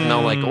starts to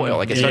smell like oil.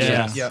 Like it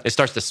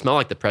starts to smell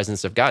like the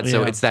presence of God.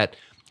 So it's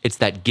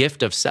that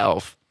gift of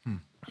self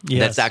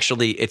that's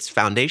actually, it's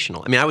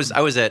foundational. I mean, I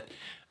was at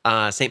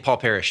St. Paul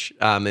Parish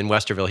in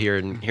Westerville here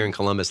in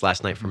Columbus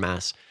last night for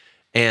Mass,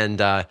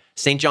 and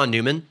St. John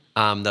Newman,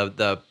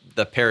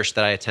 the parish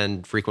that I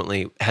attend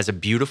frequently, has a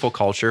beautiful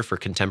culture for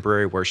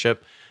contemporary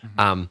worship.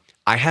 I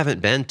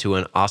haven't been to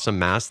an awesome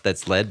Mass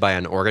that's led by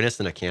an organist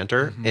and a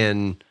cantor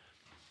in,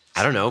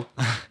 I don't know,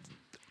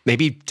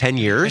 maybe 10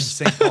 years.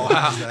 St. Paul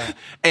has that.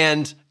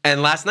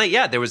 And last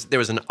night, there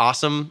was an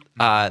awesome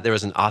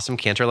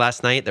cantor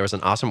last night. There was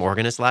an awesome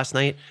organist last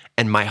night,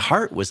 and my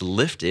heart was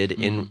lifted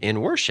in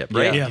worship.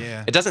 Right?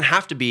 Yeah. It doesn't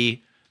have to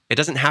be. It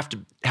doesn't have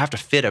to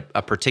fit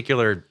a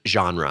particular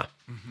genre.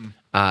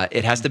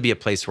 It has to be a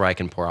place where I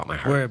can pour out my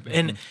heart.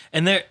 And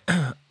there,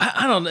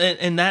 I don't,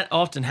 and that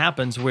often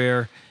happens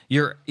where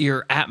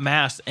you're at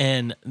Mass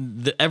and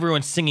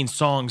everyone's singing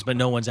songs, but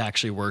no one's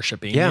actually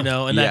worshiping.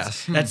 And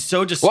that's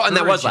so discouraging. Well, and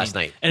that was last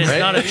night, and it's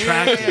not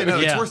attractive.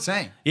 It's worth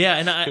saying.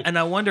 And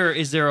I wonder,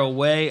 is there a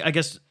way? I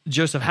guess,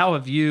 Joseph, how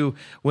have you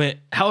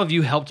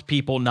helped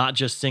people not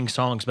just sing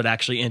songs but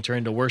actually enter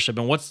into worship?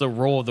 And what's the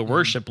role of the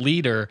worship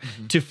leader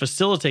to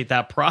facilitate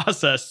that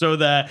process so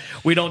that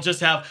we don't just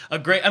have a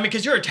great? I mean,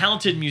 because you're a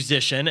talented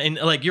musician, and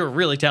like you're a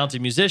really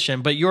talented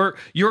musician, but your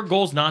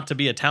goal's not to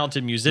be a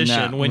talented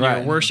musician when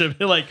you're worship.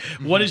 Like,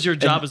 what is your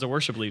job as a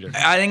worship leader?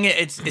 I think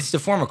it's to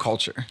form a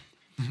culture.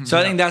 So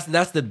I think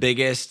that's the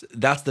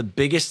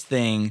biggest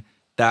thing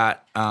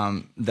that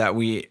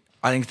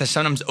I think that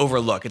sometimes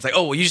overlook. It's like,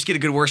 oh, well, you just get a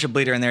good worship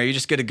leader in there, you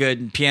just get a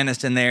good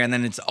pianist in there, and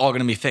then it's all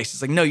going to be fixed.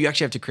 It's like, no, you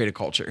actually have to create a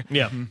culture.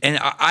 Yeah. And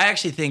I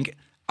actually think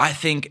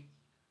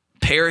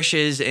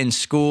parishes and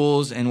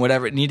schools and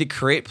whatever need to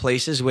create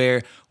places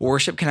where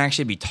worship can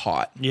actually be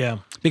taught. Yeah.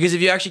 Because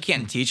if you actually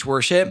can't teach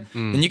worship,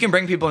 then you can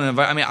bring people and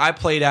invite. I mean, I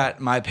played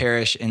at my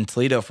parish in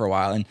Toledo for a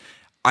while, and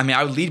I mean,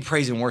 I would lead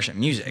praise and worship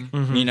music,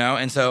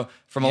 and so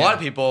from a lot of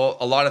people,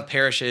 a lot of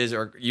parishes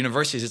or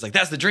universities, it's like,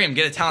 that's the dream,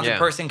 get a talented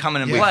person, come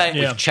in and play.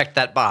 We've checked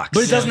that box.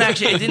 But it doesn't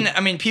actually,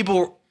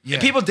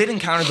 people did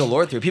encounter the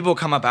Lord through it. People would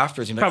come up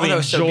afterwards and be like, probably oh, that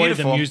was so enjoy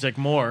beautiful. the music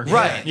more.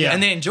 Right. Yeah.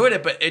 And they enjoyed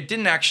it, but it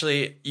didn't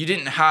actually, you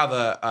didn't have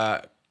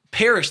a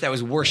parish that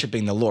was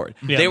worshiping the Lord.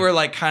 Yeah. They were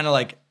like, kind of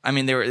like, I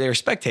mean, they were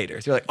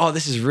spectators. They're like, oh,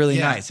 this is really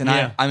nice. And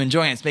I'm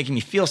enjoying it. It's making me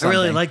feel something. I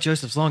really like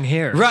Joseph's long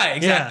hair. Right,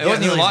 exactly. It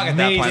wasn't even long at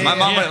that point. My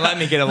mom wouldn't let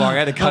me get it long. I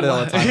had to cut it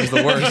all the time. It was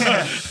the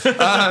worst.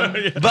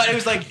 But it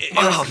was like,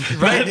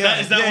 right?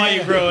 Is that why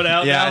you grow it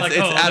out? Yeah, it's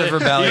out of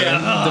rebellion,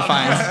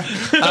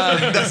 defiance.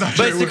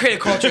 But it's to create a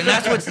culture. And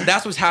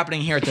that's what's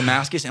happening here at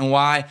Damascus, and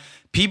why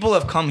people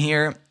have come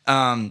here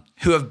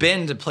who have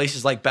been to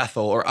places like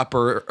Bethel or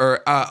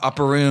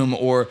Upper Room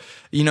or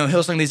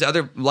Hillsong, these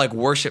other like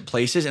worship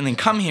places, and then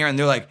come here and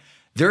they're like,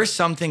 there is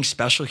something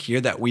special here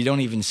that we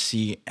don't even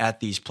see at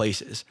these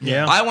places.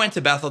 Yeah. I went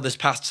to Bethel this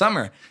past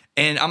summer,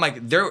 and I'm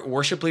like, their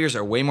worship leaders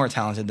are way more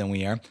talented than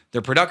we are.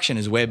 Their production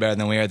is way better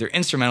than we are. Their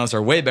instrumentals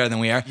are way better than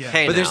we are. Yeah.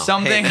 Hey, but there's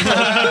something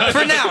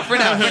for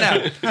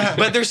now.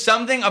 But there's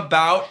something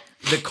about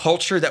the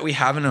culture that we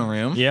have in a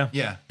room.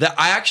 Yeah. That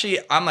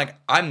I'm like,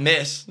 I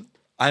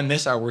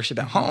miss our worship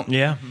at home.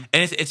 Yeah.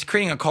 And it's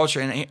creating a culture.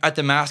 And at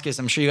Damascus,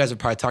 I'm sure you guys have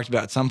probably talked about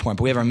it at some point,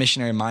 but we have our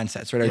missionary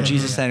mindsets, right? Our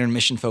Jesus-centered,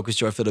 mission-focused,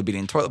 joy-filled,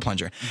 obedient toilet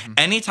plunger.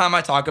 Anytime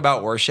I talk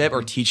about worship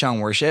or teach on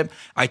worship,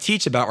 I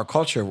teach about our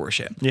culture of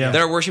worship. Yeah. That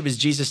our worship is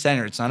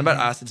Jesus-centered. It's not about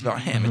us, it's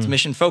about Him. It's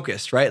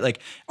mission-focused, right? Like,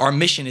 our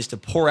mission is to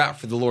pour out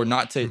for the Lord,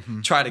 not to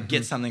try to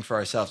get something for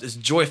ourselves. It's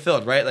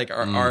joy-filled, right? Like,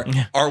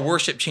 our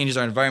worship changes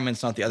our environment.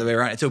 It's not the other way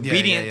around. It's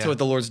obedient to what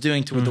the Lord's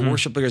doing, to what the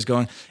worship leader is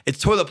going. It's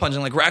toilet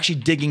plunging. Like, we're actually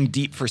digging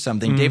deep for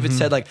something. David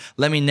said, like,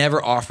 let me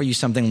never offer you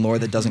something,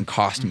 Lord, that doesn't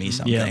cost me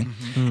something.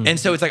 And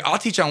so it's like, I'll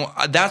teach on,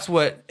 that's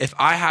what, if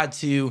I had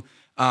to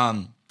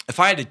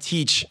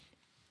teach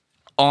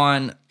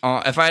on,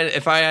 if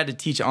I had to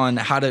teach on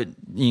how to,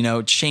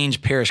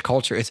 change parish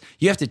culture, it's,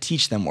 you have to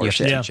teach them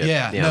worship. No,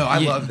 I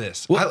love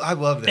this. I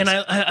love this. And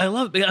I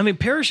love, I mean,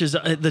 parishes,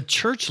 the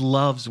church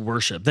loves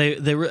worship. They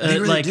really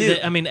like, do.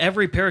 I mean,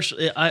 every parish,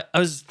 I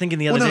was thinking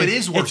the other day. It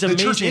is worship. The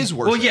church is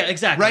worship. Well, yeah,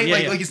 exactly. Right?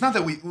 Yeah, like it's not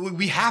that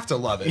we have to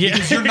love it. Yeah.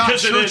 Because you're not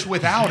church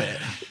without it.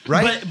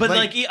 Right? But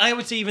like, I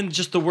would say even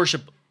just the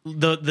worship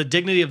the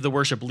dignity of the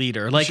worship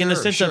leader, like in the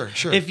sense sure.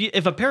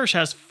 if a parish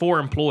has 4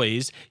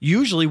 employees,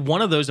 usually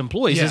one of those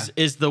employees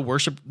is the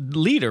worship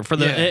leader for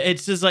the.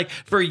 It's just like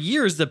for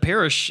years the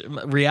parish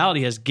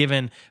reality has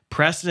given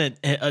precedent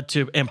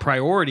to and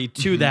priority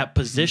to that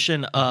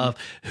position of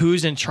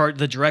who's in charge,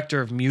 the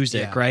director of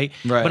music, right?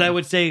 But I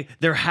would say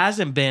there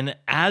hasn't been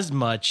as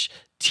much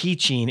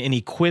teaching and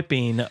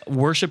equipping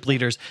worship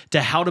leaders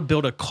to how to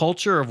build a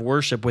culture of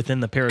worship within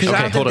the parish.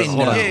 Okay, hold on.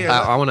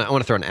 I want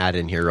to throw an ad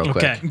in here real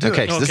quick.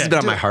 Okay, so this has been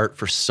on my heart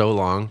for so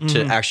long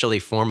to actually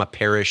form a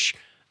parish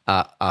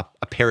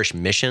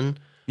mission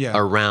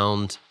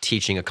around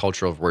teaching a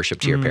culture of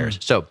worship to your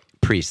parish. So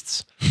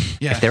priests,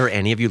 if there are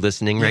any of you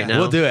listening right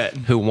now, we'll do it,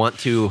 who want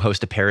to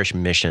host a parish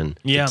mission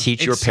to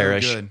teach your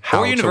parish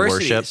how to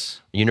worship,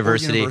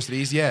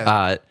 universities,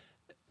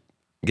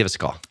 give us a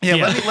call.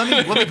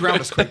 Let me ground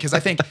us quick, because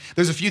I think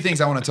there's a few things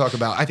I want to talk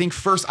about. I think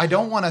first, I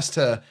don't want us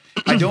to,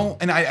 I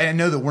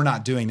know that we're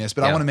not doing this,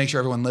 but I want to make sure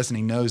everyone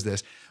listening knows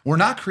this. We're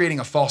not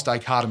creating a false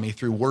dichotomy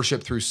through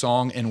worship through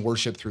song and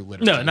worship through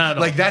liturgy. No, not at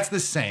all. Like, that's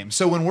the same.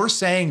 So when we're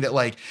saying that,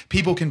 like,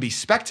 people can be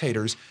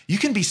spectators, you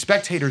can be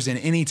spectators in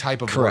any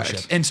type of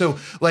worship. And so,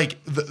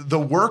 like, the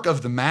work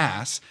of the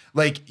Mass,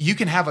 like, you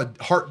can have a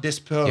heart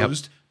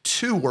disposed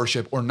to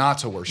worship or not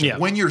to worship.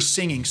 When you're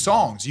singing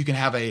songs, you can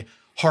have a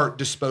heart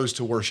disposed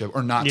to worship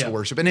or not to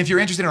worship. And if you're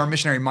interested in our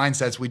missionary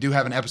mindsets, we do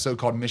have an episode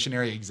called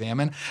Missionary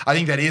Examine. I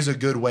think that is a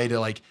good way to,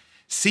 like,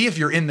 see if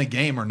you're in the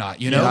game or not,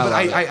 you know? But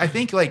I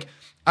think, like,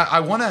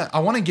 I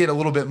want to get a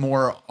little bit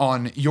more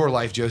on your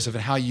life, Joseph,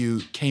 and how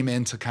you came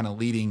into kind of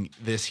leading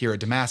this here at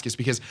Damascus,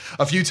 because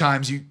a few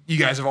times you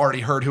guys have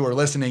already heard, who are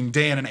listening,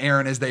 Dan and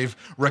Aaron, as they've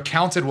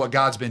recounted what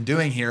God's been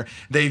doing here,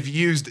 they've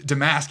used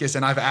Damascus,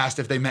 and I've asked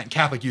if they meant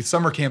Catholic Youth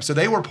Summer Camp. So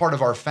they were part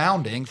of our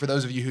founding, for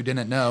those of you who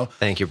didn't know.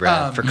 Thank you,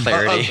 Brad, for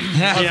clarity.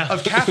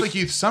 Of Catholic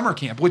Youth Summer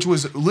Camp, which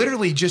was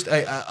literally just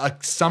a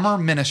summer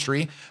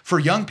ministry for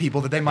young people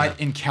that they might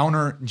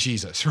encounter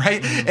Jesus,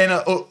 right? And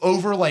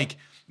over, like,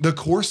 the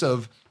course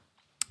of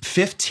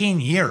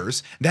 15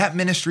 years, that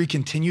ministry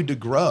continued to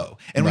grow,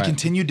 and we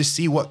continued to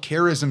see what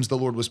charisms the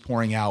Lord was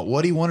pouring out,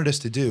 what he wanted us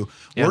to do.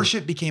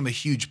 Worship became a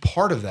huge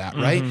part of that,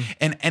 right?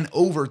 And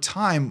over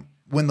time,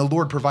 when the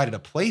Lord provided a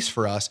place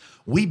for us,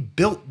 we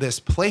built this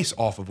place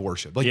off of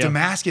worship. Like,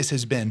 Damascus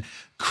has been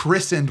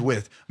christened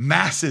with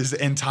masses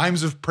and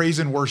times of praise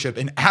and worship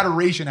and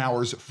adoration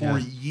hours for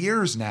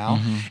years now.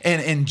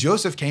 And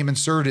Joseph came and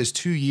served his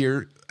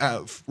 2-year,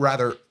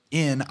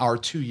 in our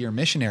 2-year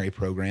missionary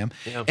program,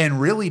 and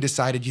really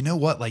decided, you know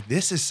what, like,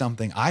 this is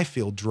something I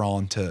feel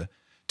drawn to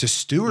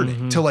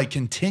stewarding, to, like,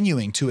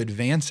 continuing, to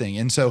advancing.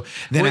 And so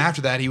then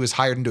after that, he was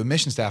hired into a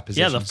mission staff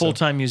position. Yeah, the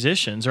full-time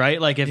musicians,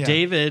 right? Like, if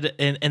David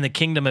and the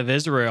kingdom of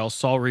Israel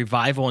saw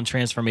revival and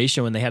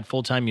transformation when they had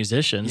full-time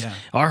musicians,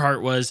 our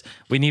heart was,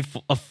 we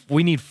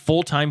need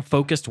full-time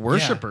focused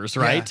worshipers,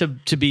 right?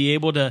 To be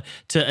able to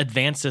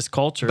advance this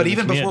culture. But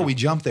even before we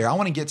jump there, I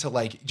want to get to,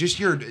 like, just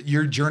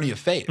your journey of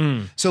faith.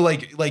 So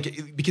like,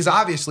 because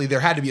obviously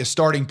there had to be a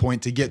starting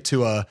point to get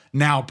to a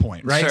now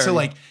point, right? So,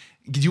 like,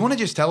 do you want to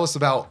just tell us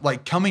about,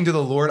 like, coming to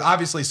the Lord?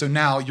 Obviously, so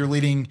now you're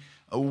leading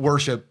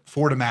worship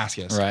for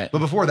Damascus. Right. But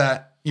before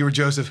that, you were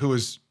Joseph, who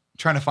was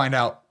trying to find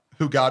out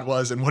who God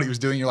was and what he was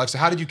doing in your life. So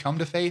how did you come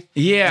to faith?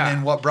 Yeah. And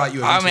then what brought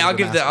you I mean,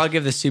 I'll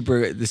give the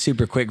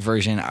super quick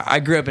version. I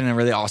grew up in a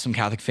really awesome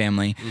Catholic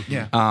family.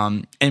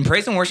 And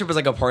praise and worship was,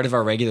 like, a part of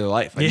our regular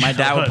life. Like, my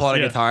dad would pull out a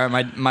guitar.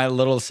 My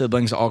little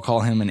siblings all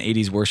call him an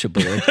 80s worship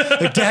leader.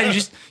 Like, Dad, you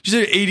just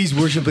an 80s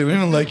worship leader. We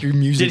don't like your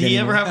music Did he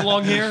anymore. ever have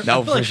long hair?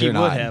 No, I feel like sure he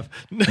would have.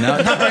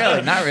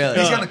 No, not really.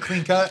 He's got a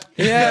clean cut.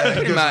 Yeah,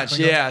 pretty much.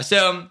 Yeah.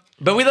 So,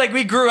 but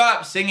we grew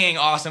up singing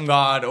 "Awesome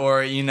God"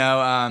 or, you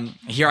know,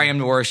 "Here I Am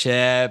to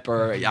Worship,"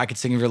 or "I Could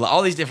Sing of Your Love."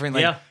 All these different,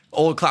 like,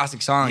 old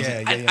classic songs.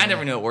 I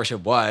never knew what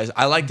worship was.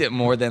 I liked it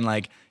more than,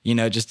 like, you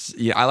know,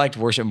 I liked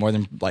worship more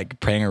than, like,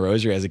 praying a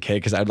rosary as a kid,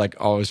 because I'd, like,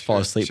 always fall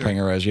asleep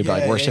praying a rosary. But,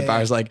 like, worship, I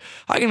was like,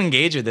 I can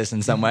engage with this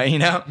in some way, you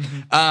know.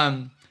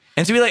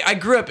 And so I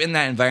grew up in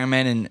that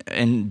environment,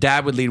 and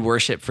Dad would lead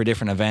worship for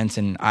different events,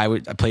 and I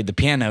played the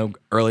piano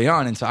early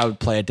on, and so I would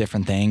play at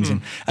different things.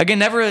 And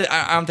again,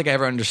 I don't think I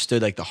ever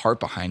understood, like, the heart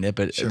behind it,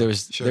 but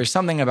there's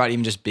something about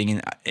even just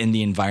being in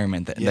the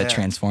environment that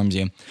transforms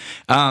you.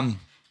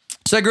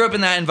 So I grew up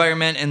in that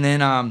environment, and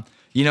then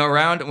you know,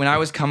 around when I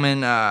was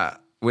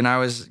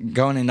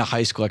going into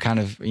high school, I kind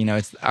of, you know,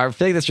 I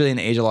feel like that's really an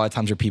age a lot of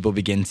times where people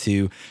begin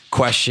to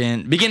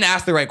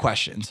ask the right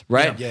questions,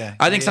 right?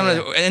 I think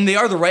sometimes, and they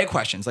are the right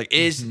questions. Like,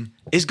 is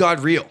God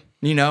real?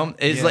 You know,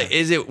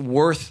 is it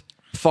worth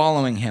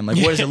following him? Like,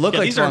 what does it look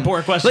like? These are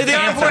important questions. Like, they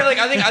are important. Like,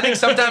 I think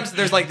sometimes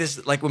there's, like,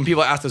 this, like, when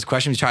people ask those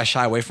questions, we try to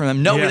shy away from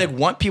them. No, we, like,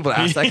 want people to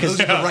ask that, because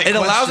it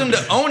allows them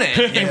to own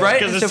it, right?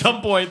 Because at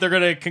some point they're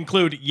going to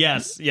conclude,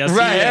 yes, right,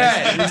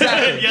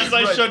 exactly. Yes,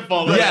 I should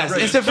follow. Yes,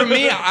 and so for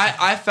me,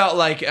 I felt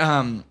like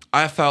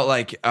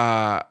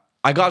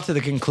I got to the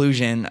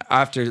conclusion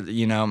after,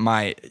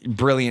 my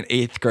brilliant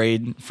 8th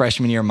grade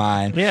freshman year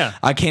mind. Yeah.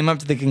 I came up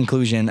to the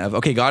conclusion of,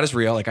 okay, God is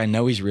real. Like, I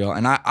know he's real.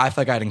 And I felt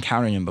like I'd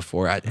encountered him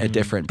before at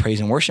different praise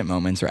and worship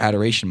moments or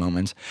adoration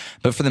moments.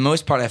 But for the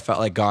most part, I felt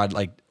like God,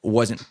 like,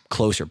 wasn't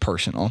close or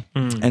personal.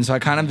 And so I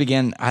kind of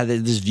I had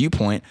this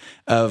viewpoint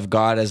of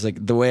God as,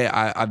 like, the way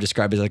I've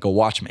described it as like a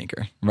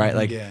watchmaker, right?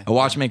 Like a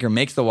watchmaker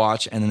makes the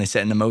watch and then they set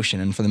it into motion.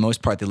 And for the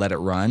most part, they let it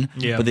run,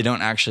 but they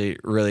don't actually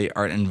really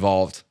aren't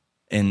involved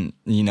in,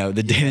 the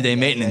day-to-day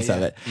maintenance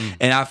of it.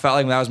 And I felt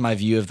like that was my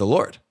view of the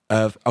Lord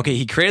of, okay,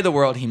 he created the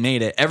world, he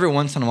made it. Every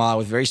once in a while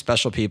with very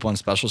special people and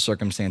special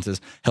circumstances,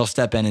 he'll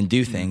step in and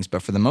do things.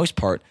 But for the most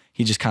part,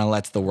 he just kind of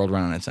lets the world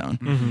run on its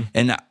own.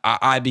 And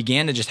I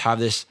began to just have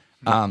this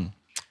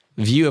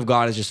view of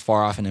God as just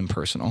far off and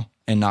impersonal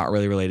and not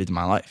really related to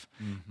my life.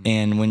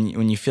 And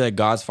when you feel like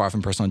God's far off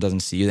and personal and doesn't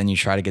see you, then you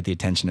try to get the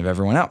attention of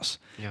everyone else.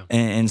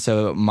 And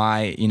so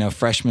my,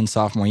 freshman,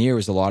 sophomore year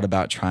was a lot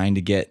about trying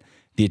to get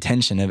the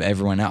attention of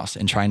everyone else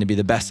and trying to be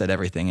the best at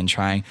everything and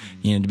trying,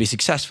 to be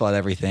successful at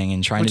everything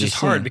and trying Which to be is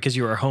hard seen. because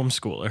you were a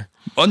homeschooler.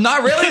 Well,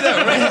 not really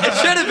though. Right? It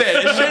should have been.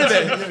 It should have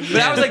been.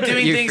 But I was like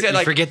doing things that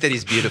like forget that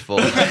he's beautiful.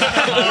 No,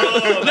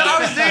 I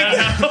was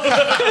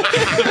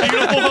doing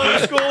Beautiful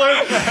homeschooler.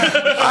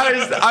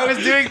 I was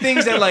doing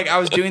things that like I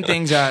was doing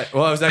things at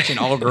I was actually in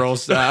all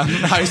girls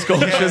high school,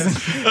 which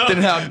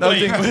didn't have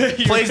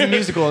plays and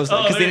musicals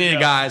because they needed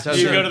guys. So I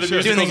was go to the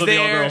doing musicals things of the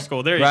there, all-girl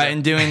school. There you right, go.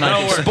 and doing like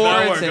That'll work.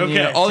 sports and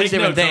Okay. all these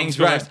Take different notes, things,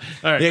 homeschoolers. right?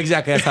 All right. Yeah,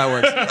 exactly. That's how it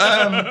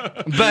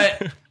works.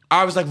 But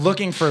I was like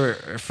looking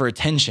for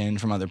attention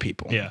from other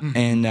people. Yeah.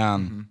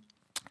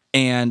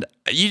 And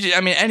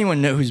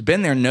anyone who's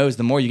been there knows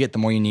the more you get, the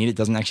more you need. It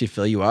doesn't actually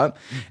fill you up.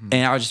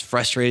 And I was just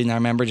frustrated. And I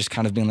remember just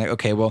kind of being like,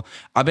 okay, well,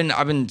 I've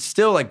been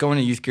still like going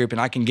to youth group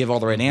and I can give all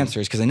the right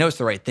answers because I know it's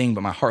the right thing,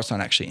 but my heart's not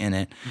actually in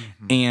it.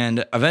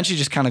 And eventually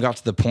just kind of got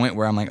to the point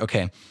where I'm like,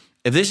 okay,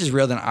 if this is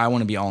real, then I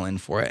want to be all in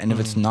for it. And if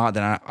it's not,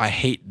 then I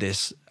hate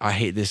this. I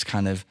hate this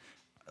kind of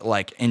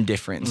like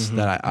indifference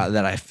that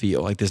I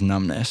feel, like this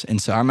numbness.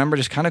 And so I remember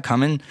just kind of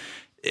coming.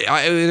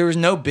 There was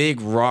no big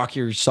rock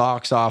your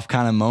socks off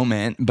kind of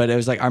moment, but it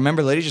was like I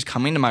remember literally just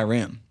coming to my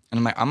room and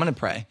I'm like, I'm gonna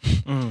pray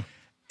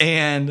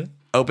and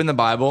open the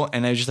Bible,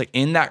 and I was just like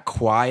in that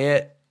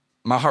quiet,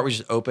 my heart was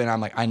just open.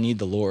 I'm like, I need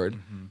the Lord.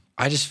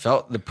 I just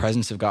felt the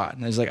presence of God,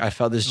 and I was like, I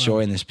felt this joy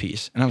and this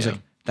peace, and I was like,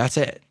 that's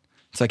it.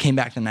 So I came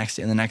back the next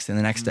day and the next day and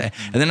the next day,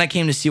 and then I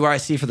came to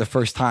CYC for the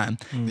first time,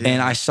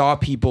 and I saw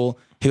people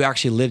who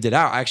actually lived it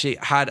out. I actually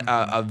had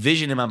a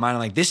vision in my mind. I'm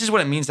like, this is what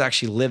it means to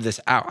actually live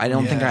this out. I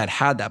don't think I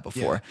had that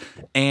before.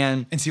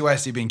 And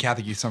CYC being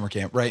Catholic Youth Summer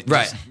Camp, right?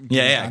 Right. Just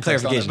Yeah.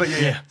 Clarification. But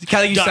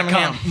Catholic Youth Summer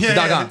Camp.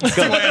 .com.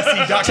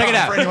 Check it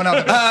out. For anyone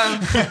out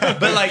there.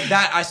 But like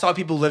that, I saw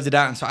people lived it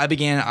out. And so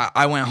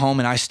I went home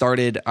and I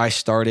started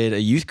a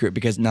youth group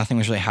because nothing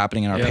was really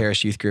happening in our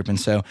parish youth group. And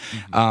so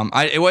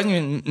it wasn't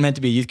even meant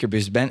to be a youth group.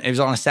 It was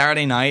on a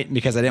Saturday night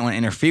because I didn't want to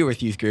interfere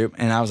with youth group.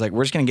 And I was like,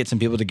 we're just going to get some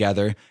people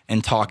together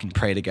and talk and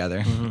pray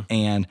together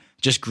and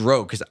just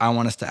grow because I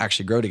want us to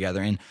actually grow together.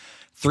 And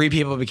 3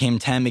 people became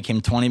 10,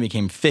 became 20,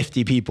 became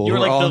 50 people. You were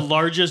like the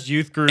largest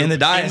youth group in the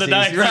diocese.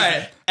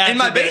 Right. In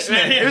my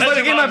basement. It was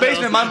like in my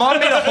basement. My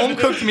mom made a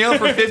home-cooked meal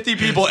for 50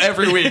 people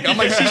every week. I'm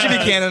like, she should be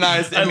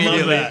canonized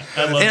immediately.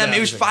 I love that. It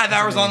was 5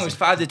 hours long. It was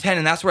 5 to 10.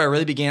 And that's where I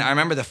really began. I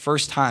remember the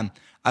first time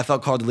I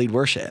felt called to lead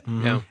worship.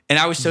 And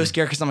I was so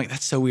scared because I'm like,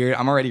 that's so weird.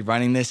 I'm already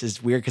running this.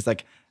 It's weird because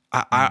like,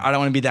 I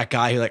don't want to be that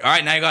guy who like, all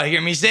right, now you got to hear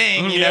me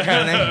sing,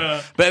 kind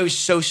of thing. But it was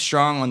so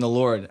strong on the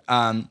Lord.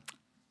 And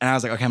I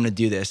was like, okay, I'm going to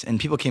do this. And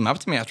people came up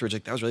to me afterwards,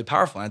 like, that was really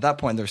powerful. And at that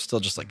point, there was still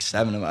just like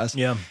 7 of us.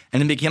 Yeah.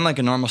 And it became like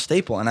a normal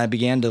staple. And I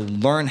began to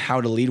learn how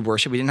to lead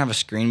worship. We didn't have a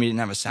screen. We didn't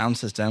have a sound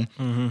system.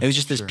 It was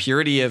just this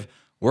purity of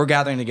we're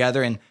gathering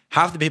together. And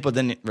half the people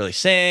didn't really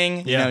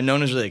sing. No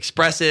one was really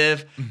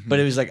expressive.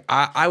 But it was like,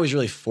 I was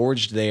really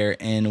forged there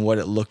in what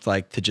it looked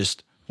like to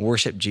just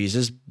worship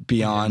Jesus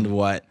beyond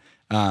what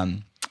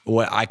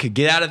I could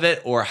get out of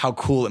it or how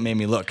cool it made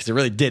me look, because it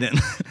really didn't.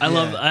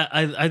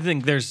 I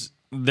think there's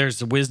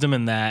wisdom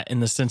in that,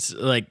 in the sense,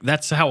 like,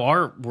 that's how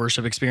our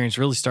worship experience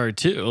really started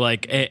too.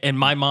 Like in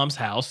my mom's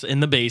house in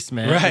the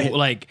basement, right.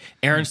 Like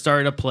Aaron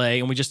started a play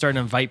and we just started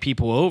to invite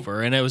people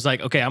over, and it was like,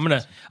 okay, I'm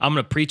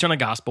gonna preach on a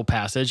gospel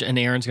passage and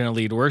Aaron's gonna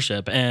lead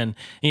worship, and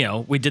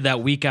we did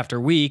that week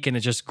after week, and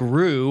it just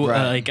grew.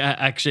 Right.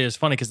 Actually, it's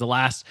funny because the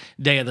last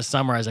day of the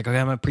summer I was like, okay,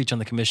 I'm gonna preach on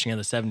the commissioning of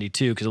the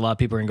 72 because a lot of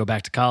people are gonna go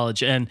back to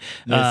college, and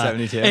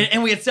 72,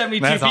 and we had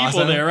 72 That's people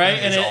awesome. there, right?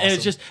 That is And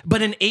it's just,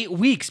 but in 8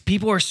 weeks,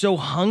 people are so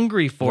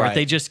hungry for it.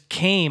 They just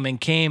came, and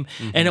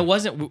it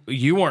wasn't,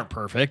 you weren't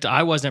perfect.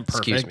 I wasn't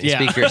perfect. Excuse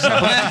me. Speak for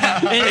yourself.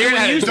 And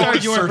when you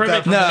started, you weren't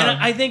perfect. No. And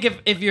I think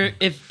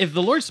if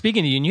the Lord's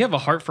speaking to you and you have a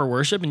heart for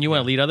worship and you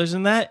want to lead others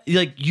in that,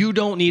 like, you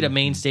don't need a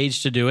main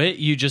stage to do it.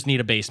 You just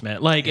need a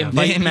basement. Like,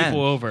 invite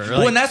people over.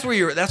 Well, and that's where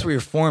you're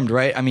formed,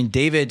 right? I mean,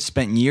 David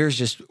spent years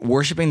just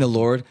worshiping the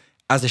Lord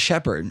as a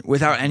shepherd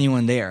without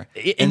anyone there,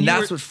 and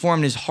that's what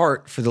formed his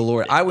heart for the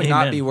Lord. I would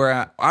not be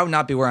where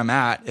I'm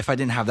at if I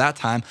didn't have that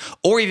time,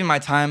 or even my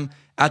time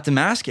at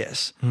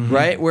Damascus,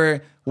 right?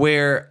 Where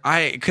where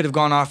I could have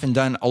gone off and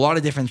done a lot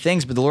of different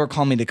things, but the Lord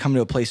called me to come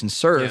to a place and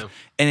serve. Yeah.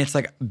 And it's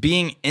like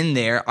being in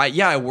there.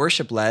 I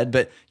worship led,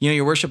 but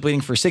you're worship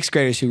leading for 6th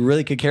graders who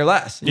really could care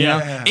less. You know?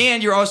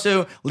 And you're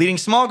also leading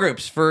small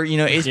groups for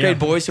 8th grade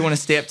boys who want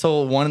to stay up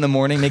till 1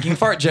 a.m. making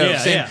fart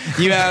jokes. And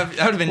you have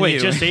that would have been Wait, you.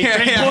 just 8th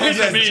grade boys?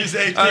 I mean, just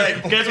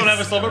 8th you guys want to have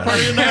a slumber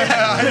party in there?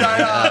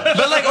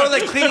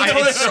 But cleaning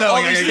toilets or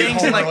all these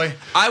things. And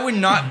I would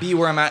not be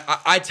where I'm at.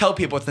 I tell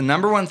people, it's the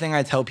number one thing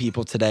I tell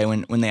people today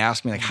when they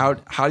ask me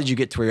how did you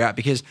get to where you're at?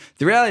 Because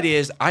the reality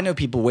is I know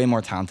people way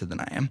more talented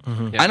than I am.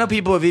 I know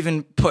people have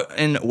even put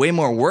in way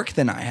more work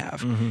than I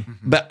have.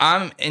 But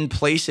I'm in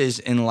places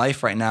in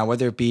life right now,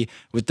 whether it be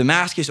with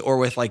Damascus or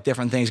with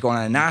different things going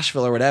on in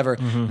Nashville or whatever,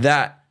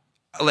 that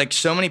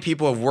so many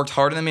people have worked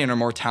harder than me and are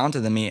more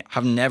talented than me,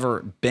 have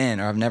never been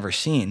or have never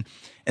seen.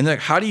 And they're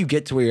like, how do you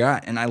get to where you're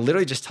at? And I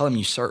literally just tell them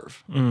you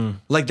serve.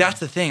 That's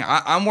the thing.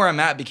 I'm where I'm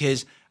at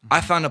because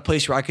I found a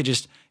place where I could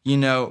just,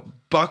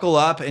 buckle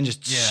up and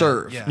just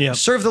serve.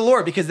 Serve the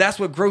Lord, because that's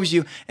what grows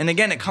you. And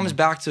again, it comes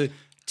back to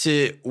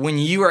when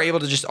you are able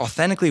to just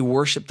authentically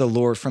worship the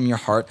Lord from your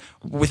heart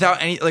without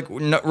any,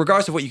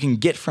 regardless of what you can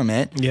get from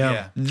it,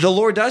 the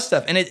Lord does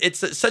stuff. And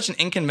it's such an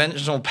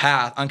unconventional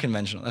path,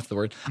 that's the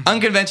word,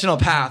 unconventional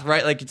path,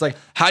 right? It's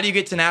how do you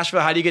get to Nashville?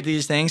 How do you get to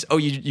these things? Oh,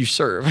 you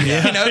serve.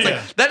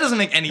 That doesn't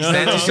make any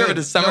sense. You serve at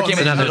a summer camp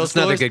in middle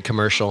school. It's not a good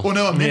commercial. Well,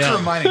 no, a mentor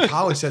of mine in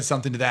college said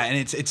something to that, and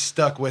it's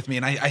stuck with me.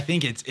 And I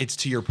think it's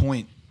to your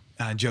point,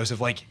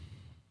 Joseph,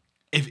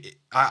 if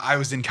I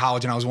was in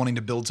college and I was wanting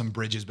to build some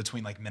bridges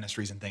between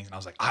ministries and things, and I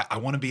was like, I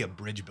want to be a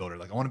bridge builder.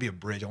 I want to be a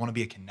bridge. I want to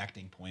be a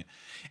connecting point.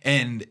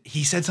 And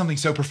he said something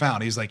so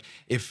profound. He was like,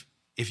 if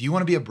you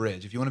want to be a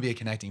bridge, if you want to be a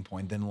connecting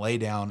point, then lay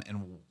down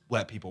and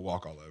let people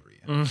walk all over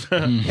you.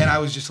 And I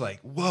was just like,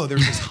 whoa,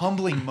 there's this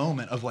humbling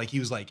moment of he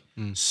was like,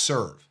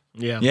 serve.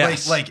 Yeah.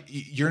 Yes.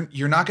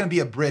 You're not going to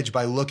be a bridge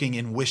by looking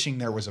and wishing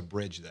there was a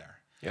bridge there.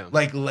 Yeah.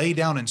 Lay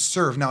down and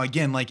serve. Now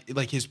again,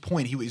 his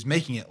point, he was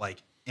making it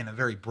in a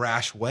very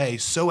brash way,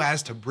 so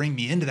as to bring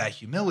me into that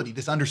humility,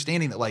 this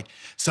understanding that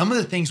some of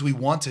the things we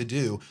want to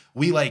do,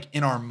 we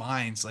in our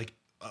minds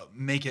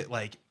make it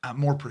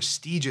more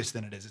prestigious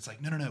than it is. It's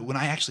no. When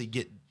I actually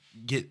get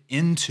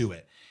into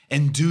it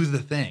and do the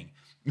thing,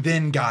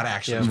 then God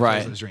actually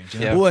fulfills those dreams.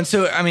 Well, and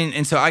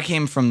so I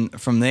came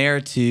from there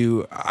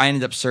to I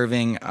ended up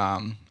serving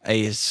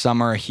a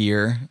summer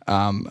here.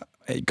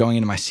 Going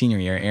into my senior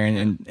year,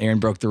 Aaron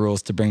broke the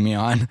rules to bring me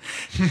on,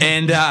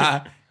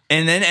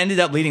 and then ended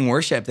up leading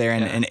worship there.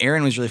 And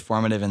Aaron was really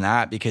formative in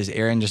that because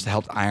Aaron just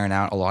helped iron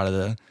out a lot of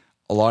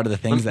the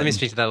things. Let me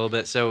speak to that a little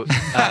bit. So,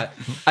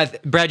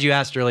 Brad, you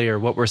asked earlier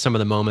what were some of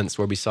the moments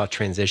where we saw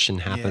transition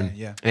happen.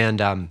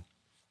 And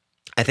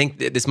I think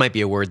this might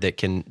be a word that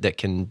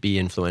can be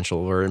influential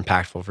or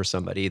impactful for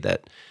somebody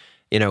that,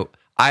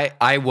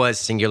 I was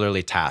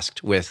singularly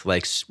tasked with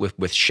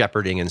with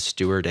shepherding and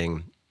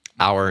stewarding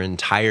our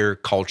entire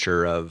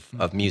culture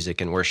of music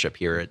and worship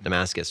here at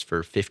Damascus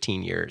for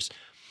 15 years.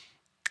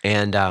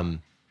 And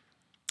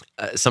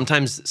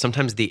sometimes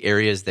the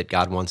areas that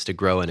God wants to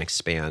grow and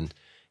expand,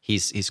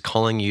 He's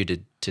calling you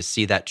to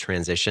see that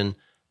transition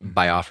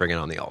by offering it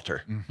on the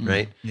altar,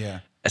 right? Yeah.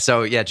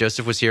 So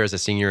Joseph was here as a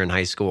senior in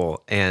high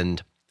school,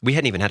 and we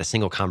hadn't even had a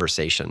single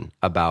conversation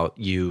about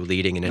you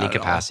leading in any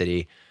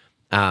capacity.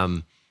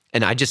 And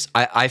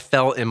I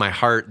felt in my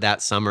heart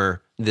that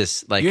summer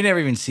this you never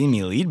even seen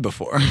me lead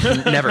before.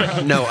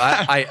 Never. No,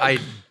 I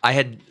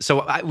had.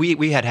 So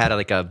we had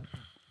a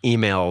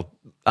email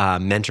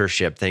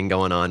mentorship thing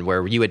going on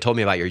where you had told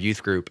me about your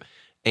youth group,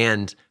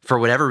 and for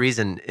whatever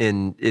reason,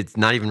 and it's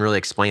not even really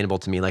explainable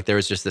to me, there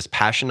was just this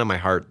passion on my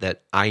heart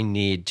that I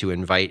need to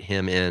invite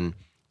him in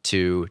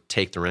to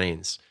take the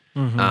reins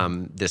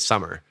this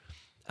summer.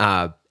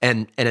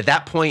 And at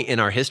that point in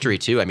our history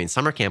too,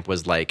 summer camp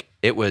was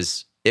it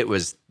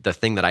was the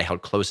thing that I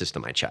held closest to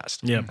my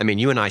chest. Yeah.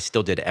 You and I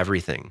still did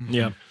everything.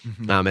 Yeah.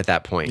 At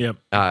that point.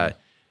 Yep.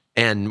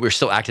 And we were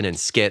still acting in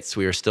skits.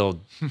 We were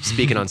still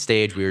speaking on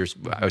stage.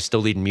 I was still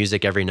leading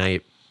music every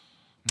night.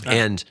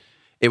 And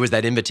it was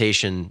that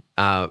invitation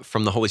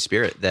from the Holy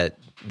Spirit that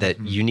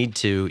you need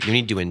to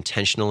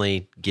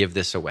intentionally give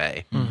this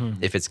away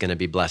if it's going to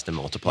be blessed and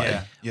multiplied.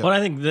 Yeah. Yep. Well, I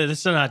think that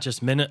it's not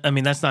just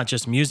that's not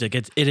just music.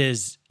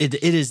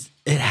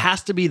 It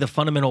has to be the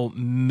fundamental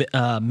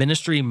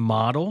ministry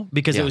model,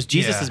 because it was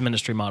Jesus's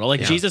ministry model.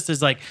 Jesus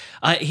is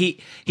he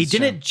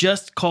didn't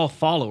just call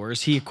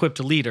followers; he equipped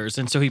leaders,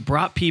 and so he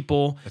brought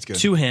people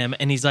to him.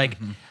 And he's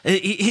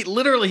he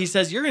literally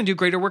says, "You're going to do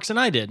greater works than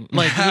I did."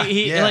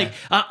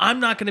 I'm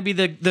not going to be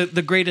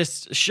the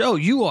greatest show.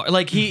 You are.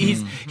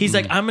 He's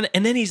like, I'm gonna,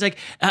 and then he's like,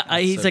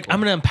 I'm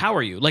gonna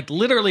empower you.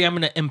 Literally, I'm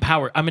gonna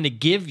empower. I'm gonna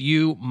give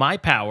you my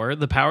power,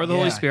 the power of the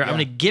Holy Spirit. I'm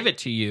gonna give it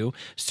to you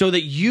so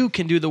that you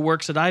can do the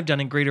works that I've done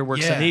and greater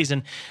works than these.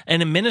 And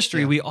in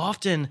ministry, we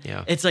often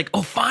it's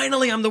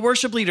finally I'm the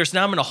worship leader, so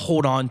now I'm gonna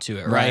hold on to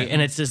it, right?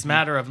 And it's this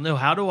matter of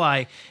how do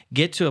I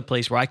get to a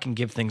place where I can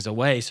give things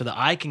away so that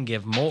I can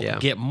give more,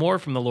 get more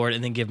from the Lord,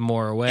 and then give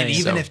more away. And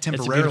even if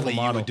temporarily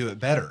you would do it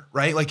better,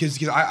 right?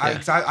 Because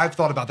I've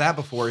thought about that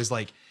before. Is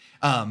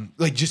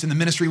like just in the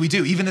ministry we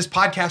do, even this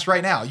podcast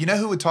right now. You know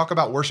who would talk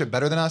about worship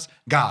better than us?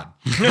 God.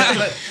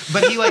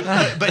 but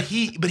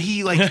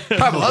he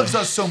loves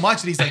us so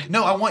much that he's like,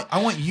 no, I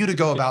want you to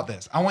go about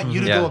this. I want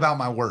you to go about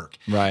my work.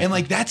 Right. And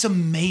like that's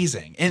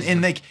amazing.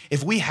 And like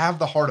if we have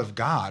the heart of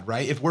God,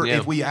 right? If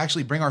we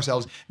actually bring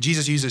ourselves,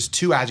 Jesus uses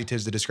 2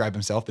 adjectives to describe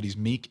himself, that he's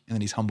meek and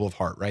that he's humble of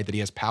heart, right? That he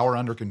has power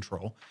under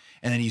control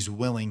and that he's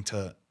willing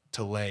to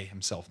lay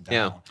himself down.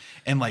 Yeah.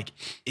 And like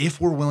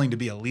if we're willing to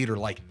be a leader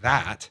like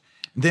that,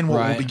 then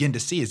what we'll begin to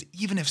see is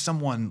even if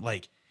someone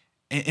like,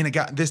 and a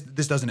God, this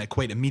doesn't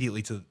equate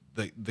immediately to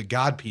the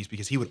God piece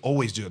because he would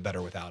always do it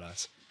better without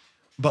us.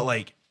 But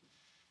like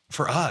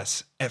for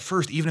us, at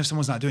first, even if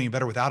someone's not doing it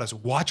better without us,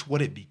 watch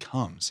what it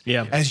becomes.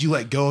 Yeah. As you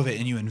let go of it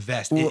and you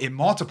invest, it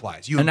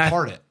multiplies. You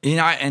impart it.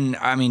 And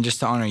I mean, just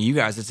to honor you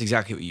guys, that's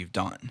exactly what you've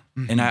done.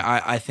 Mm-hmm. And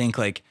I think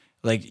like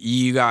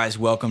you guys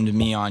welcomed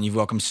me on, you've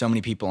welcomed so many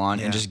people on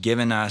and just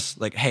given us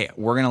like, hey,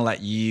 we're going to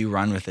let you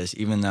run with this,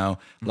 even though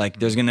like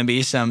there's going to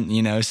be some,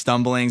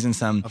 stumblings and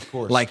some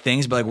like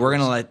things, but like, we're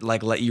going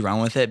to let you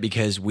run with it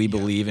because we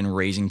believe in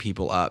raising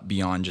people up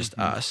beyond just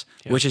us,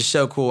 which is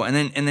so cool. And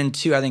then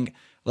too, I think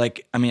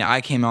like, I mean,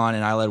 I came on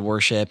and I led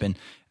worship and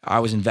I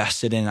was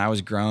invested in, I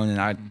was grown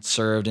and I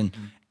served and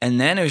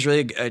then it was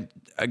really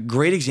a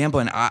great example.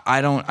 And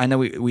I know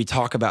we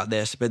talk about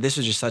this, but this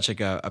was just such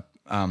like a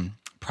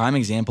prime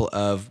example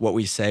of what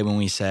we say when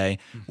we say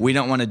we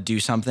don't want to do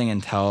something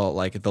and tell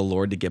like the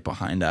Lord to get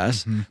behind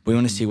us. We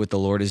want to see what the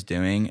Lord is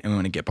doing and we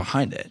want to get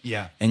behind it.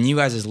 Yeah. And you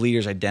guys as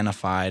leaders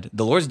identified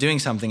the Lord's doing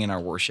something in our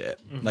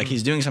worship. Like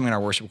he's doing something in our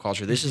worship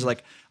culture. This is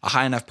like a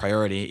high enough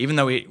priority, even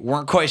though we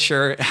weren't quite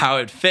sure how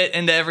it fit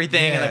into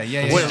everything.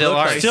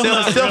 Still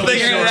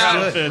figuring it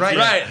out.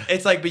 Right.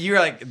 It's like, but you're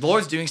like, the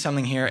Lord's doing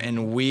something here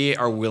and we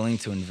are willing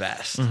to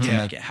invest to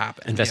make it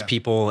happen. Invest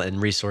people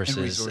and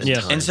resources.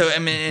 And so, I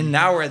mean, and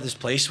now we're at this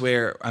place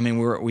where, I mean,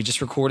 we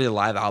just recorded a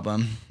live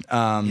album,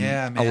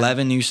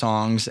 11 new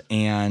songs.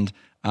 And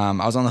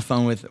I was on the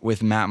phone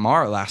with Matt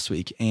Maher last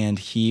week and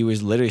he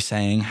was literally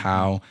saying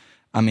how,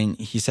 I mean,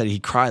 he said he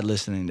cried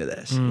listening to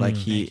this. Like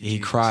he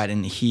cried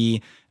and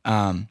he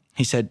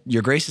said,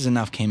 Your Grace is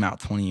Enough came out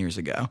 20 years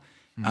ago.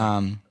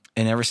 And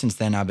ever since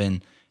then I've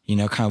been,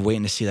 kind of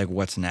waiting to see like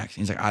what's next.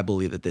 And he's like, I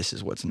believe that this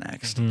is what's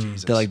next.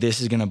 That like,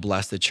 this is going to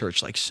bless the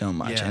church like so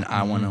much. And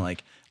I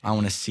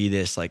want to see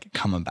this like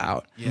come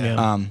about.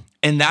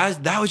 And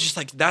that was just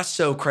like, that's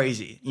so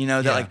crazy,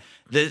 that like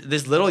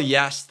this little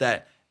yes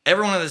that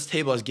everyone at this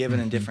table has given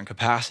in different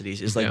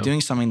capacities is like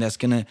doing something that's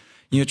going to,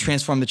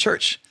 transform the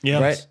church.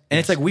 Right. And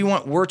it's like,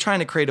 we're trying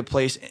to create a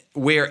place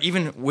where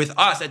even with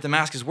us at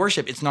Damascus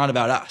Worship, it's not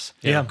about us.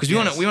 Because we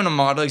want to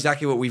model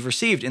exactly what we've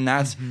received. And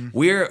that's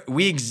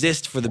we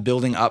exist for the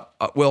building up,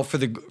 for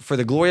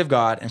the glory of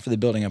God and for the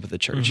building up of the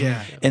church.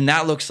 And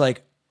that looks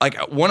like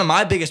one of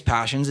my biggest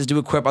passions is to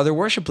equip other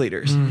worship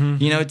leaders,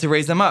 to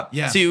raise them up. We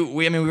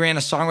ran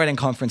a songwriting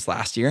conference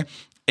last year.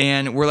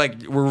 And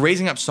we're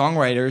raising up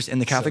songwriters in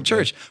the Catholic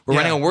Church. We're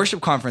running a worship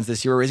conference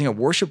this year. We're raising up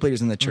worship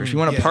leaders in the church. We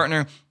want to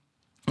partner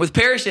with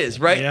parishes,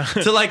 right?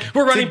 So like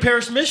we're running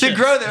parish missions to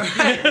grow them,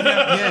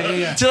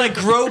 right? To like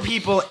grow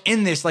people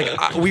in this. Like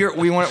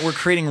we're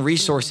creating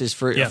resources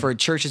for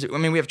churches. I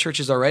mean, we have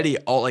churches already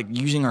all like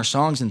using our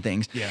songs and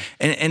things.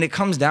 And it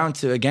comes down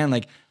to again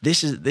like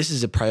this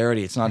is a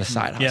priority. It's not a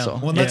side hustle.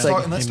 Well, let's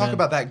talk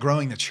about that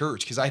growing the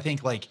church because I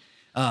think like.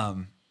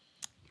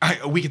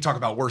 We could talk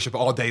about worship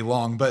all day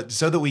long, but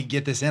so that we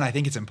get this in, I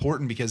think it's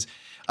important because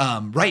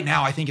right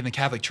now, I think in the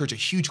Catholic Church, a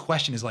huge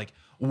question is like,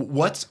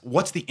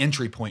 what's the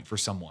entry point for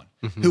someone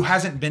who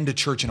hasn't been to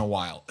church in a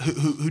while,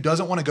 who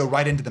doesn't want to go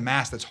right into the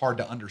mass that's hard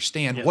to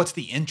understand? What's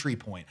the entry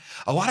point?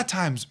 A lot of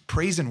times,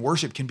 praise and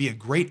worship can be a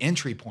great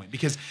entry point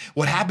because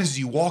what happens is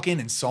you walk in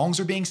and songs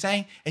are being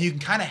sang, and you can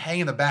kind of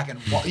hang in the back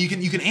and you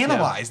can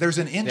analyze. There's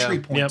an entry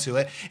point to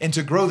it, and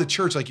to grow the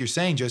church, like you're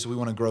saying, Joseph, we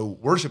want to grow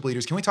worship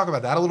leaders. Can we talk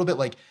about that a little bit?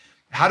 Like,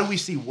 how do we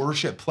see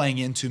worship playing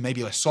into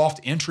maybe a soft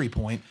entry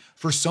point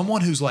for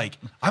someone who's like,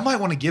 I might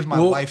want to give my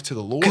life to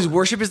the Lord? Because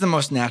worship is the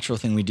most natural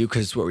thing we do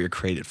because it's what we were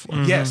created for.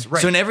 Yes,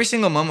 right. So in every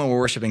single moment we're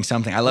worshiping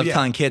something. I love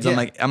telling kids, I'm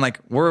like,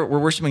 we're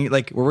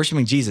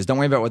worshiping Jesus. Don't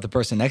worry about what the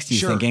person next to you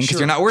is thinking because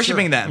you're not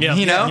worshiping them.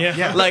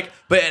 Like,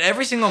 but at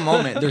every single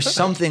moment there's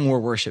something we're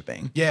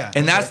worshiping.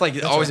 And that's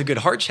always a good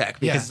heart check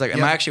because it's like,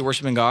 am I actually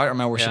worshiping God or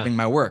am I worshiping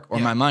my work or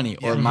my money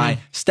or my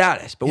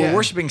status? But we're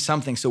worshiping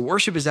something. So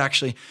worship is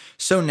actually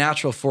so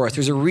natural for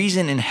us. There's a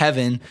reason in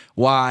heaven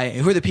who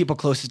are the people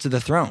closest to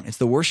the throne? It's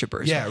the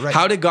worshipers. Yeah, right.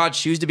 How did God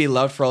choose to be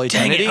loved for all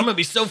eternity? Dang it, I'm gonna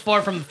be so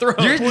far from the throne.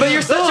 But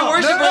you're such a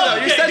worshiper, though.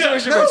 You're such a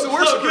worshiper. No, it's the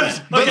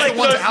worshipers. But like, the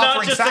ones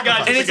offering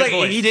sacrifice. And it's like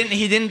he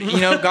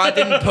didn't. God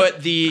didn't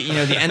put the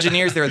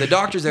engineers there, the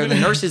doctors there, the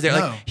nurses there.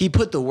 Like he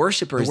put the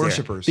worshipers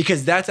there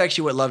because that's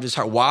actually what loved his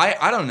heart. Why?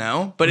 I don't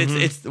know, but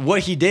it's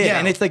what he did.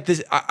 And it's like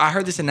this. I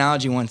heard this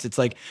analogy once. It's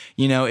like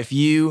if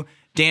you,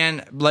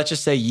 Dan, let's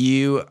just say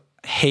you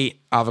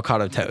hate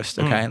avocado toast,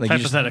 okay? Like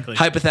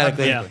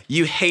hypothetically.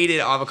 You hated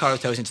avocado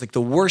toast. It's like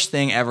the worst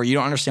thing ever. You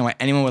don't understand why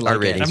anyone would like Our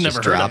ratings it.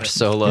 just dropped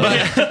so low.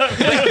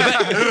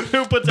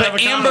 Who puts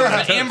avocado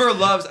toast? Amber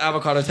loves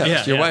avocado toast.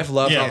 Yeah, Your wife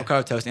loves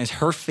avocado toast, and it's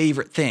her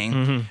favorite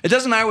thing. It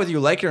doesn't matter whether you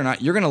like it or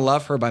not. You're gonna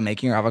love her by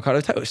making her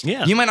avocado toast.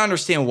 Yeah. You might not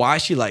understand why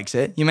she likes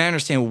it. You might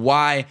understand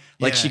why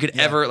she could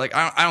ever like.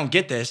 I don't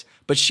get this,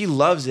 but she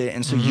loves it,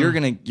 and so you're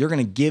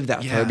gonna give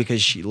that for her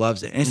because she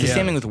loves it. And it's the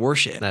same thing with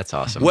worship. That's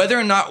awesome. Whether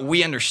or not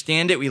we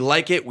understand it, we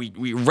like it, we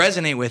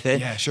resonate with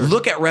it. Yeah, sure.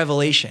 Look at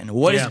Revelation.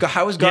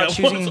 How is God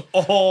choosing?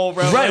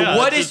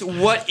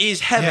 What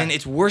is heaven?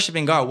 It's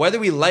worshiping God. Whether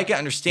we like it,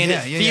 understand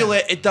it, feel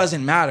it, it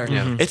doesn't matter.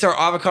 It's our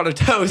avocado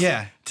toast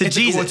to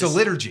Jesus. It's a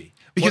liturgy.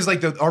 Because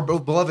our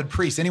beloved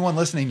priest, anyone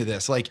listening to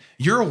this, like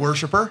you're a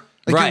worshiper.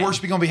 Like you're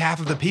worshiping on behalf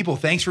of the people.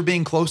 Thanks for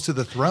being close to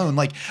the throne.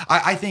 Like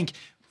I think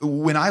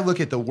when I look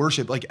at the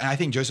worship, like I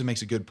think Joseph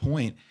makes a good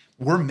point.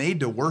 We're made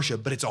to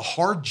worship, but it's a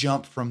hard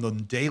jump from the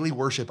daily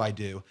worship I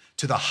do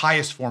to the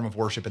highest form of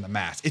worship in the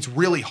Mass. It's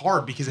really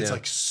hard because it's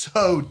like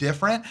so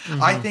different.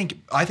 I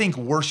think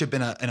worship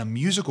in a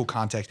musical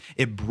context,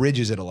 it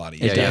bridges it a lot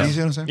easier. Yeah. You see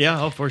what I'm saying?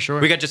 Yeah, for sure.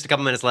 We got just a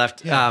couple minutes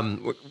left.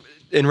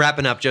 In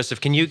wrapping up, Joseph,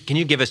 can you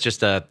give us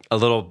just a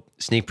little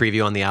sneak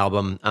preview on the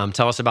album?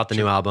 Tell us about the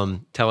new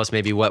album. Tell us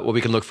maybe what we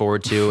can look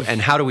forward to,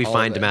 and how do we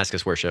find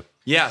Damascus Worship?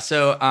 Yeah,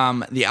 so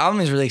the album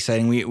is really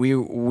exciting.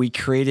 We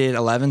created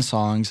 11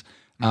 songs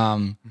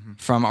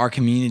from our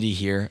community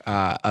here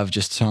of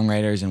just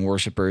songwriters and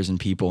worshipers and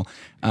people.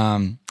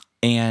 And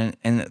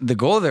the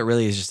goal of it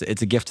really is just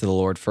it's a gift to the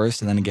Lord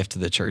first, and then a gift to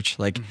the church.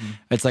 Like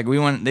it's like we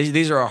want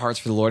these are our hearts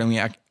for the Lord, and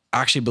we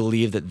actually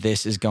believe that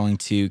this is going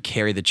to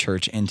carry the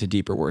church into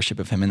deeper worship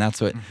of Him, and that's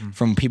what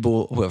from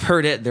people who have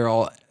heard it, they're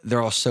all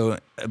so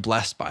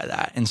blessed by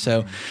that. And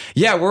so,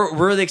 we're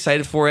really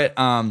excited for it.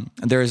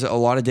 There's a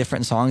lot of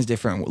different songs,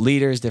 different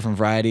leaders, different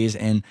varieties,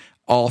 and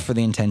all for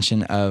the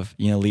intention of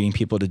leading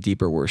people to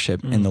deeper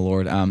worship in the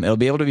Lord. It'll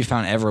be able to be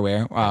found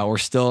everywhere. We're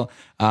still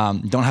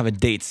don't have a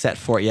date set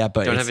for it yet,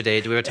 but don't have a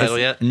date. Do we have a title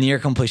yet? Near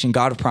completion.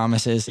 God of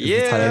Promises is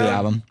the title of the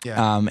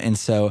album. And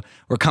so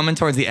we're coming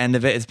towards the end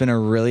of it. It's been a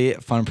really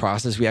fun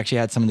process. We actually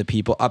had some of the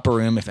people, Upper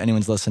Room, if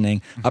anyone's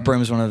listening. Upper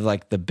Room is one of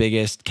the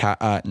biggest,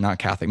 not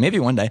Catholic, maybe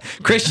one day,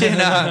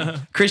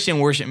 Christian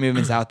worship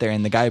movements out there.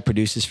 And the guy who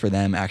produces for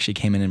them actually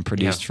came in and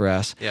produced for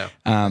us.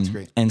 That's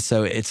great. And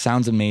so it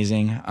sounds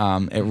amazing.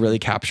 It really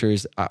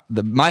captures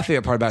my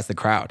favorite part about it's the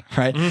crowd,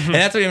 right? And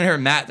that's what even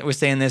heard Matt was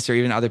saying this, or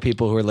even other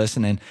people who are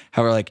listening,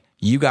 how we're like,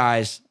 you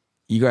guys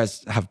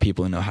have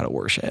people who know how to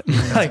worship,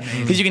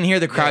 because you can hear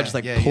the crowd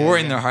just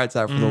pouring their hearts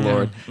out for the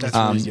Lord. That's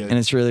really good. And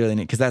it's really, really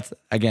neat, because that's,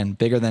 again,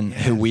 bigger than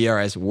who we are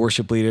as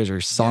worship leaders or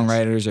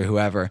songwriters or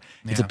whoever.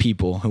 It's a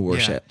people who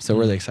worship. So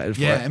we're really excited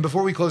for it. And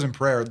before we close in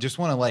prayer, just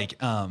want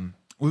to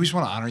we just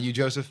want to honor you,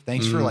 Joseph.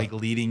 Thanks for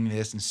leading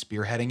this and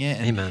spearheading it.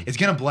 And Amen. It's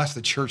going to bless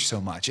the church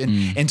so much.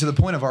 And to the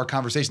point of our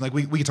conversation,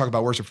 we could talk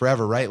about worship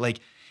forever, right?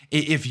 Like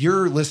if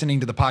you're listening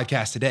to the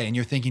podcast today and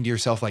you're thinking to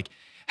yourself, like,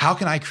 how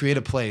can I create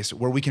a place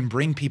where we can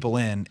bring people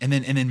in and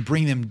then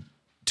bring them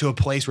to a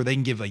place where they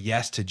can give a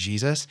yes to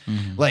Jesus?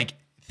 Like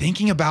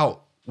thinking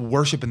about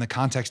worship in the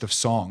context of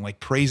song, like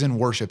praise and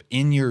worship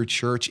in your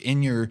church,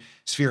 in your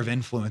sphere of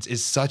influence,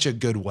 is such a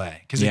good way.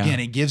 Because again,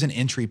 it gives an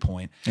entry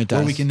point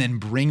where we can then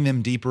bring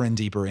them deeper and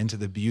deeper into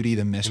the beauty,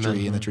 the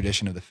mystery, and the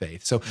tradition of the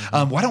faith. So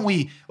why don't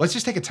let's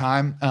just take a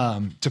time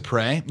to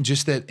pray,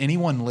 just that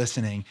anyone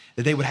listening,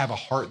 that they would have a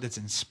heart that's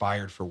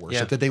inspired for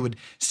worship, that they would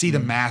see the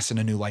Mass in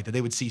a new light, that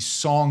they would see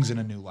songs in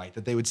a new light,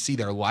 that they would see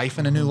their life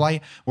in a new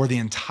light, where the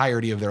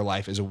entirety of their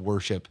life is a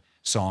worship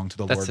song to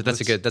the Lord. That's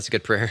a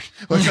good prayer.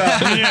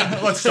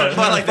 Let's start.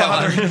 I like that.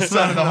 Father, and the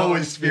Son, and the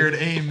Holy Spirit.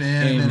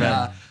 Amen.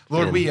 And,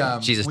 Lord,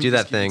 Jesus, we do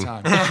that thing.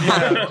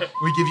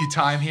 We give you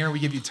time here. We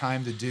give you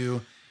time to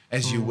do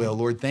as you will.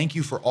 Lord, thank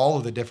you for all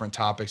of the different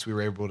topics we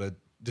were able to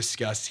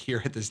discuss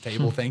here at this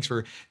table. Thanks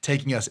for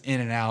taking us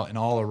in and out and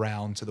all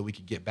around so that we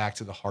could get back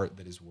to the heart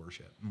that is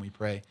worship. And we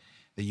pray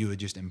that you would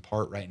just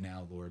impart right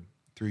now, Lord,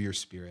 through your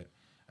Spirit,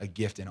 a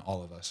gift in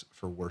all of us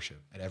for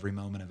worship at every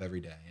moment of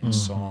every day, in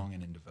song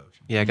and in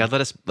devotion. Yeah, God,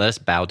 let us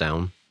bow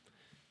down.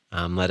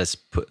 Let us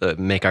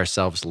make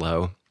ourselves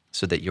low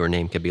so that your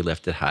name can be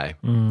lifted high.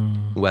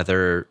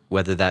 Whether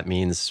that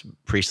means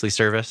priestly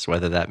service,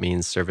 whether that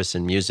means service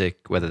in music,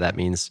 whether that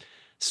means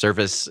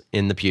service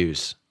in the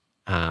pews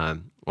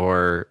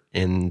or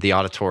in the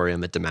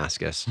auditorium at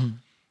Damascus.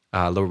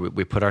 Lord,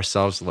 we put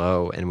ourselves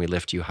low and we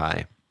lift you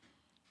high.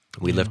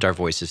 We lift our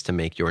voices to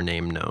make your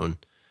name known.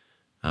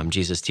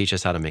 Jesus, teach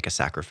us how to make a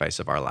sacrifice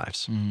of our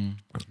lives.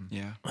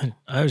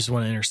 I just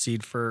want to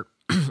intercede for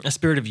a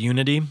spirit of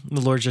unity.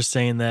 The Lord's just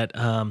saying that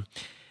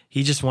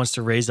he just wants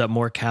to raise up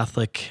more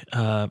Catholic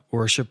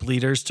worship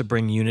leaders to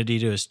bring unity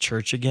to his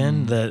church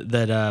again,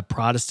 that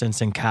Protestants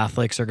and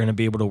Catholics are going to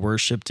be able to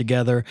worship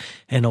together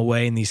in a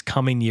way in these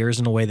coming years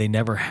in a way they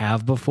never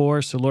have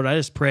before. So Lord, I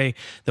just pray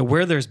that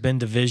where there's been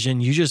division,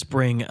 you just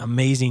bring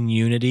amazing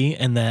unity,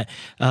 and that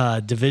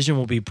division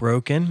will be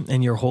broken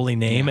in your holy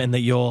name, and that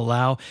you'll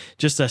allow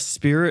just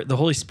the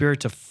Holy Spirit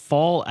to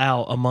fall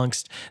out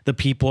amongst the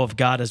people of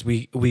God as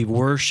we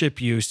worship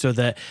you, so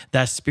that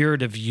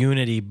spirit of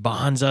unity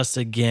bonds us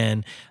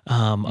again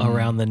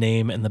around the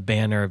name and the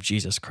banner of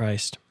Jesus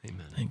Christ.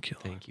 Amen. Thank you,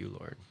 Lord. Thank you,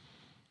 Lord.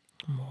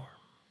 More,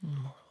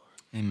 Lord.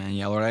 Amen.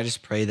 Yeah, Lord, I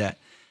just pray that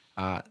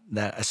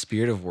that a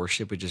spirit of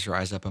worship would just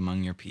rise up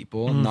among your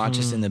people, not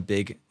just in the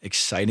big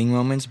exciting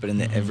moments, but in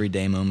the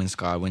everyday moments,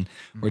 God, when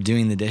we're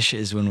doing the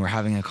dishes, when we're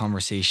having a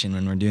conversation,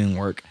 when we're doing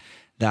work,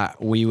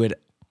 that we would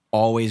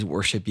always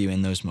worship you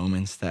in those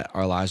moments, that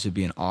our lives would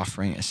be an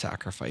offering, a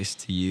sacrifice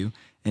to you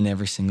in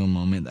every single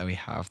moment that we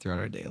have throughout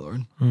our day,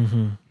 Lord.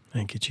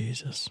 Thank you,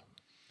 Jesus.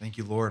 Thank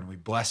you, Lord, and we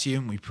bless you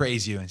and we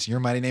praise you. It's in your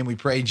mighty name we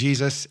pray,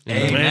 Jesus.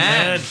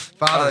 Amen.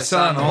 Father,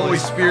 Son, Holy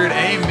Spirit,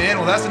 amen.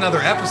 Well, that's another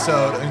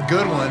episode, a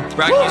good one.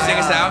 Brad, can you sing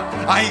us out?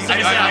 I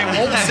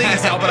won't sing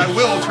us out, but I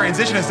will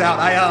transition us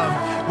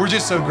out. We're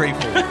just so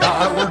grateful.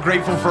 We're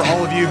grateful for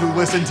all of you who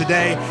listen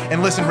today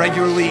and listen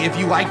regularly. If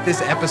you like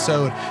this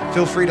episode,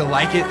 feel free to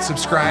like it,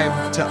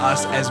 subscribe to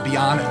us as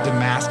Beyond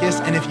Damascus.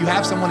 And if you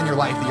have someone in your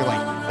life that you're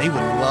like, they would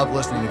love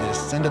listening to this,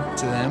 send it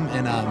to them.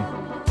 And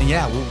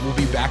yeah, we'll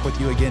be back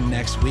with you again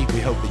next week.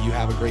 We hope that you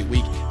have a great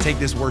week. Take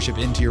this worship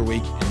into your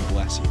week and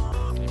bless you.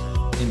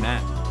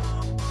 Amen.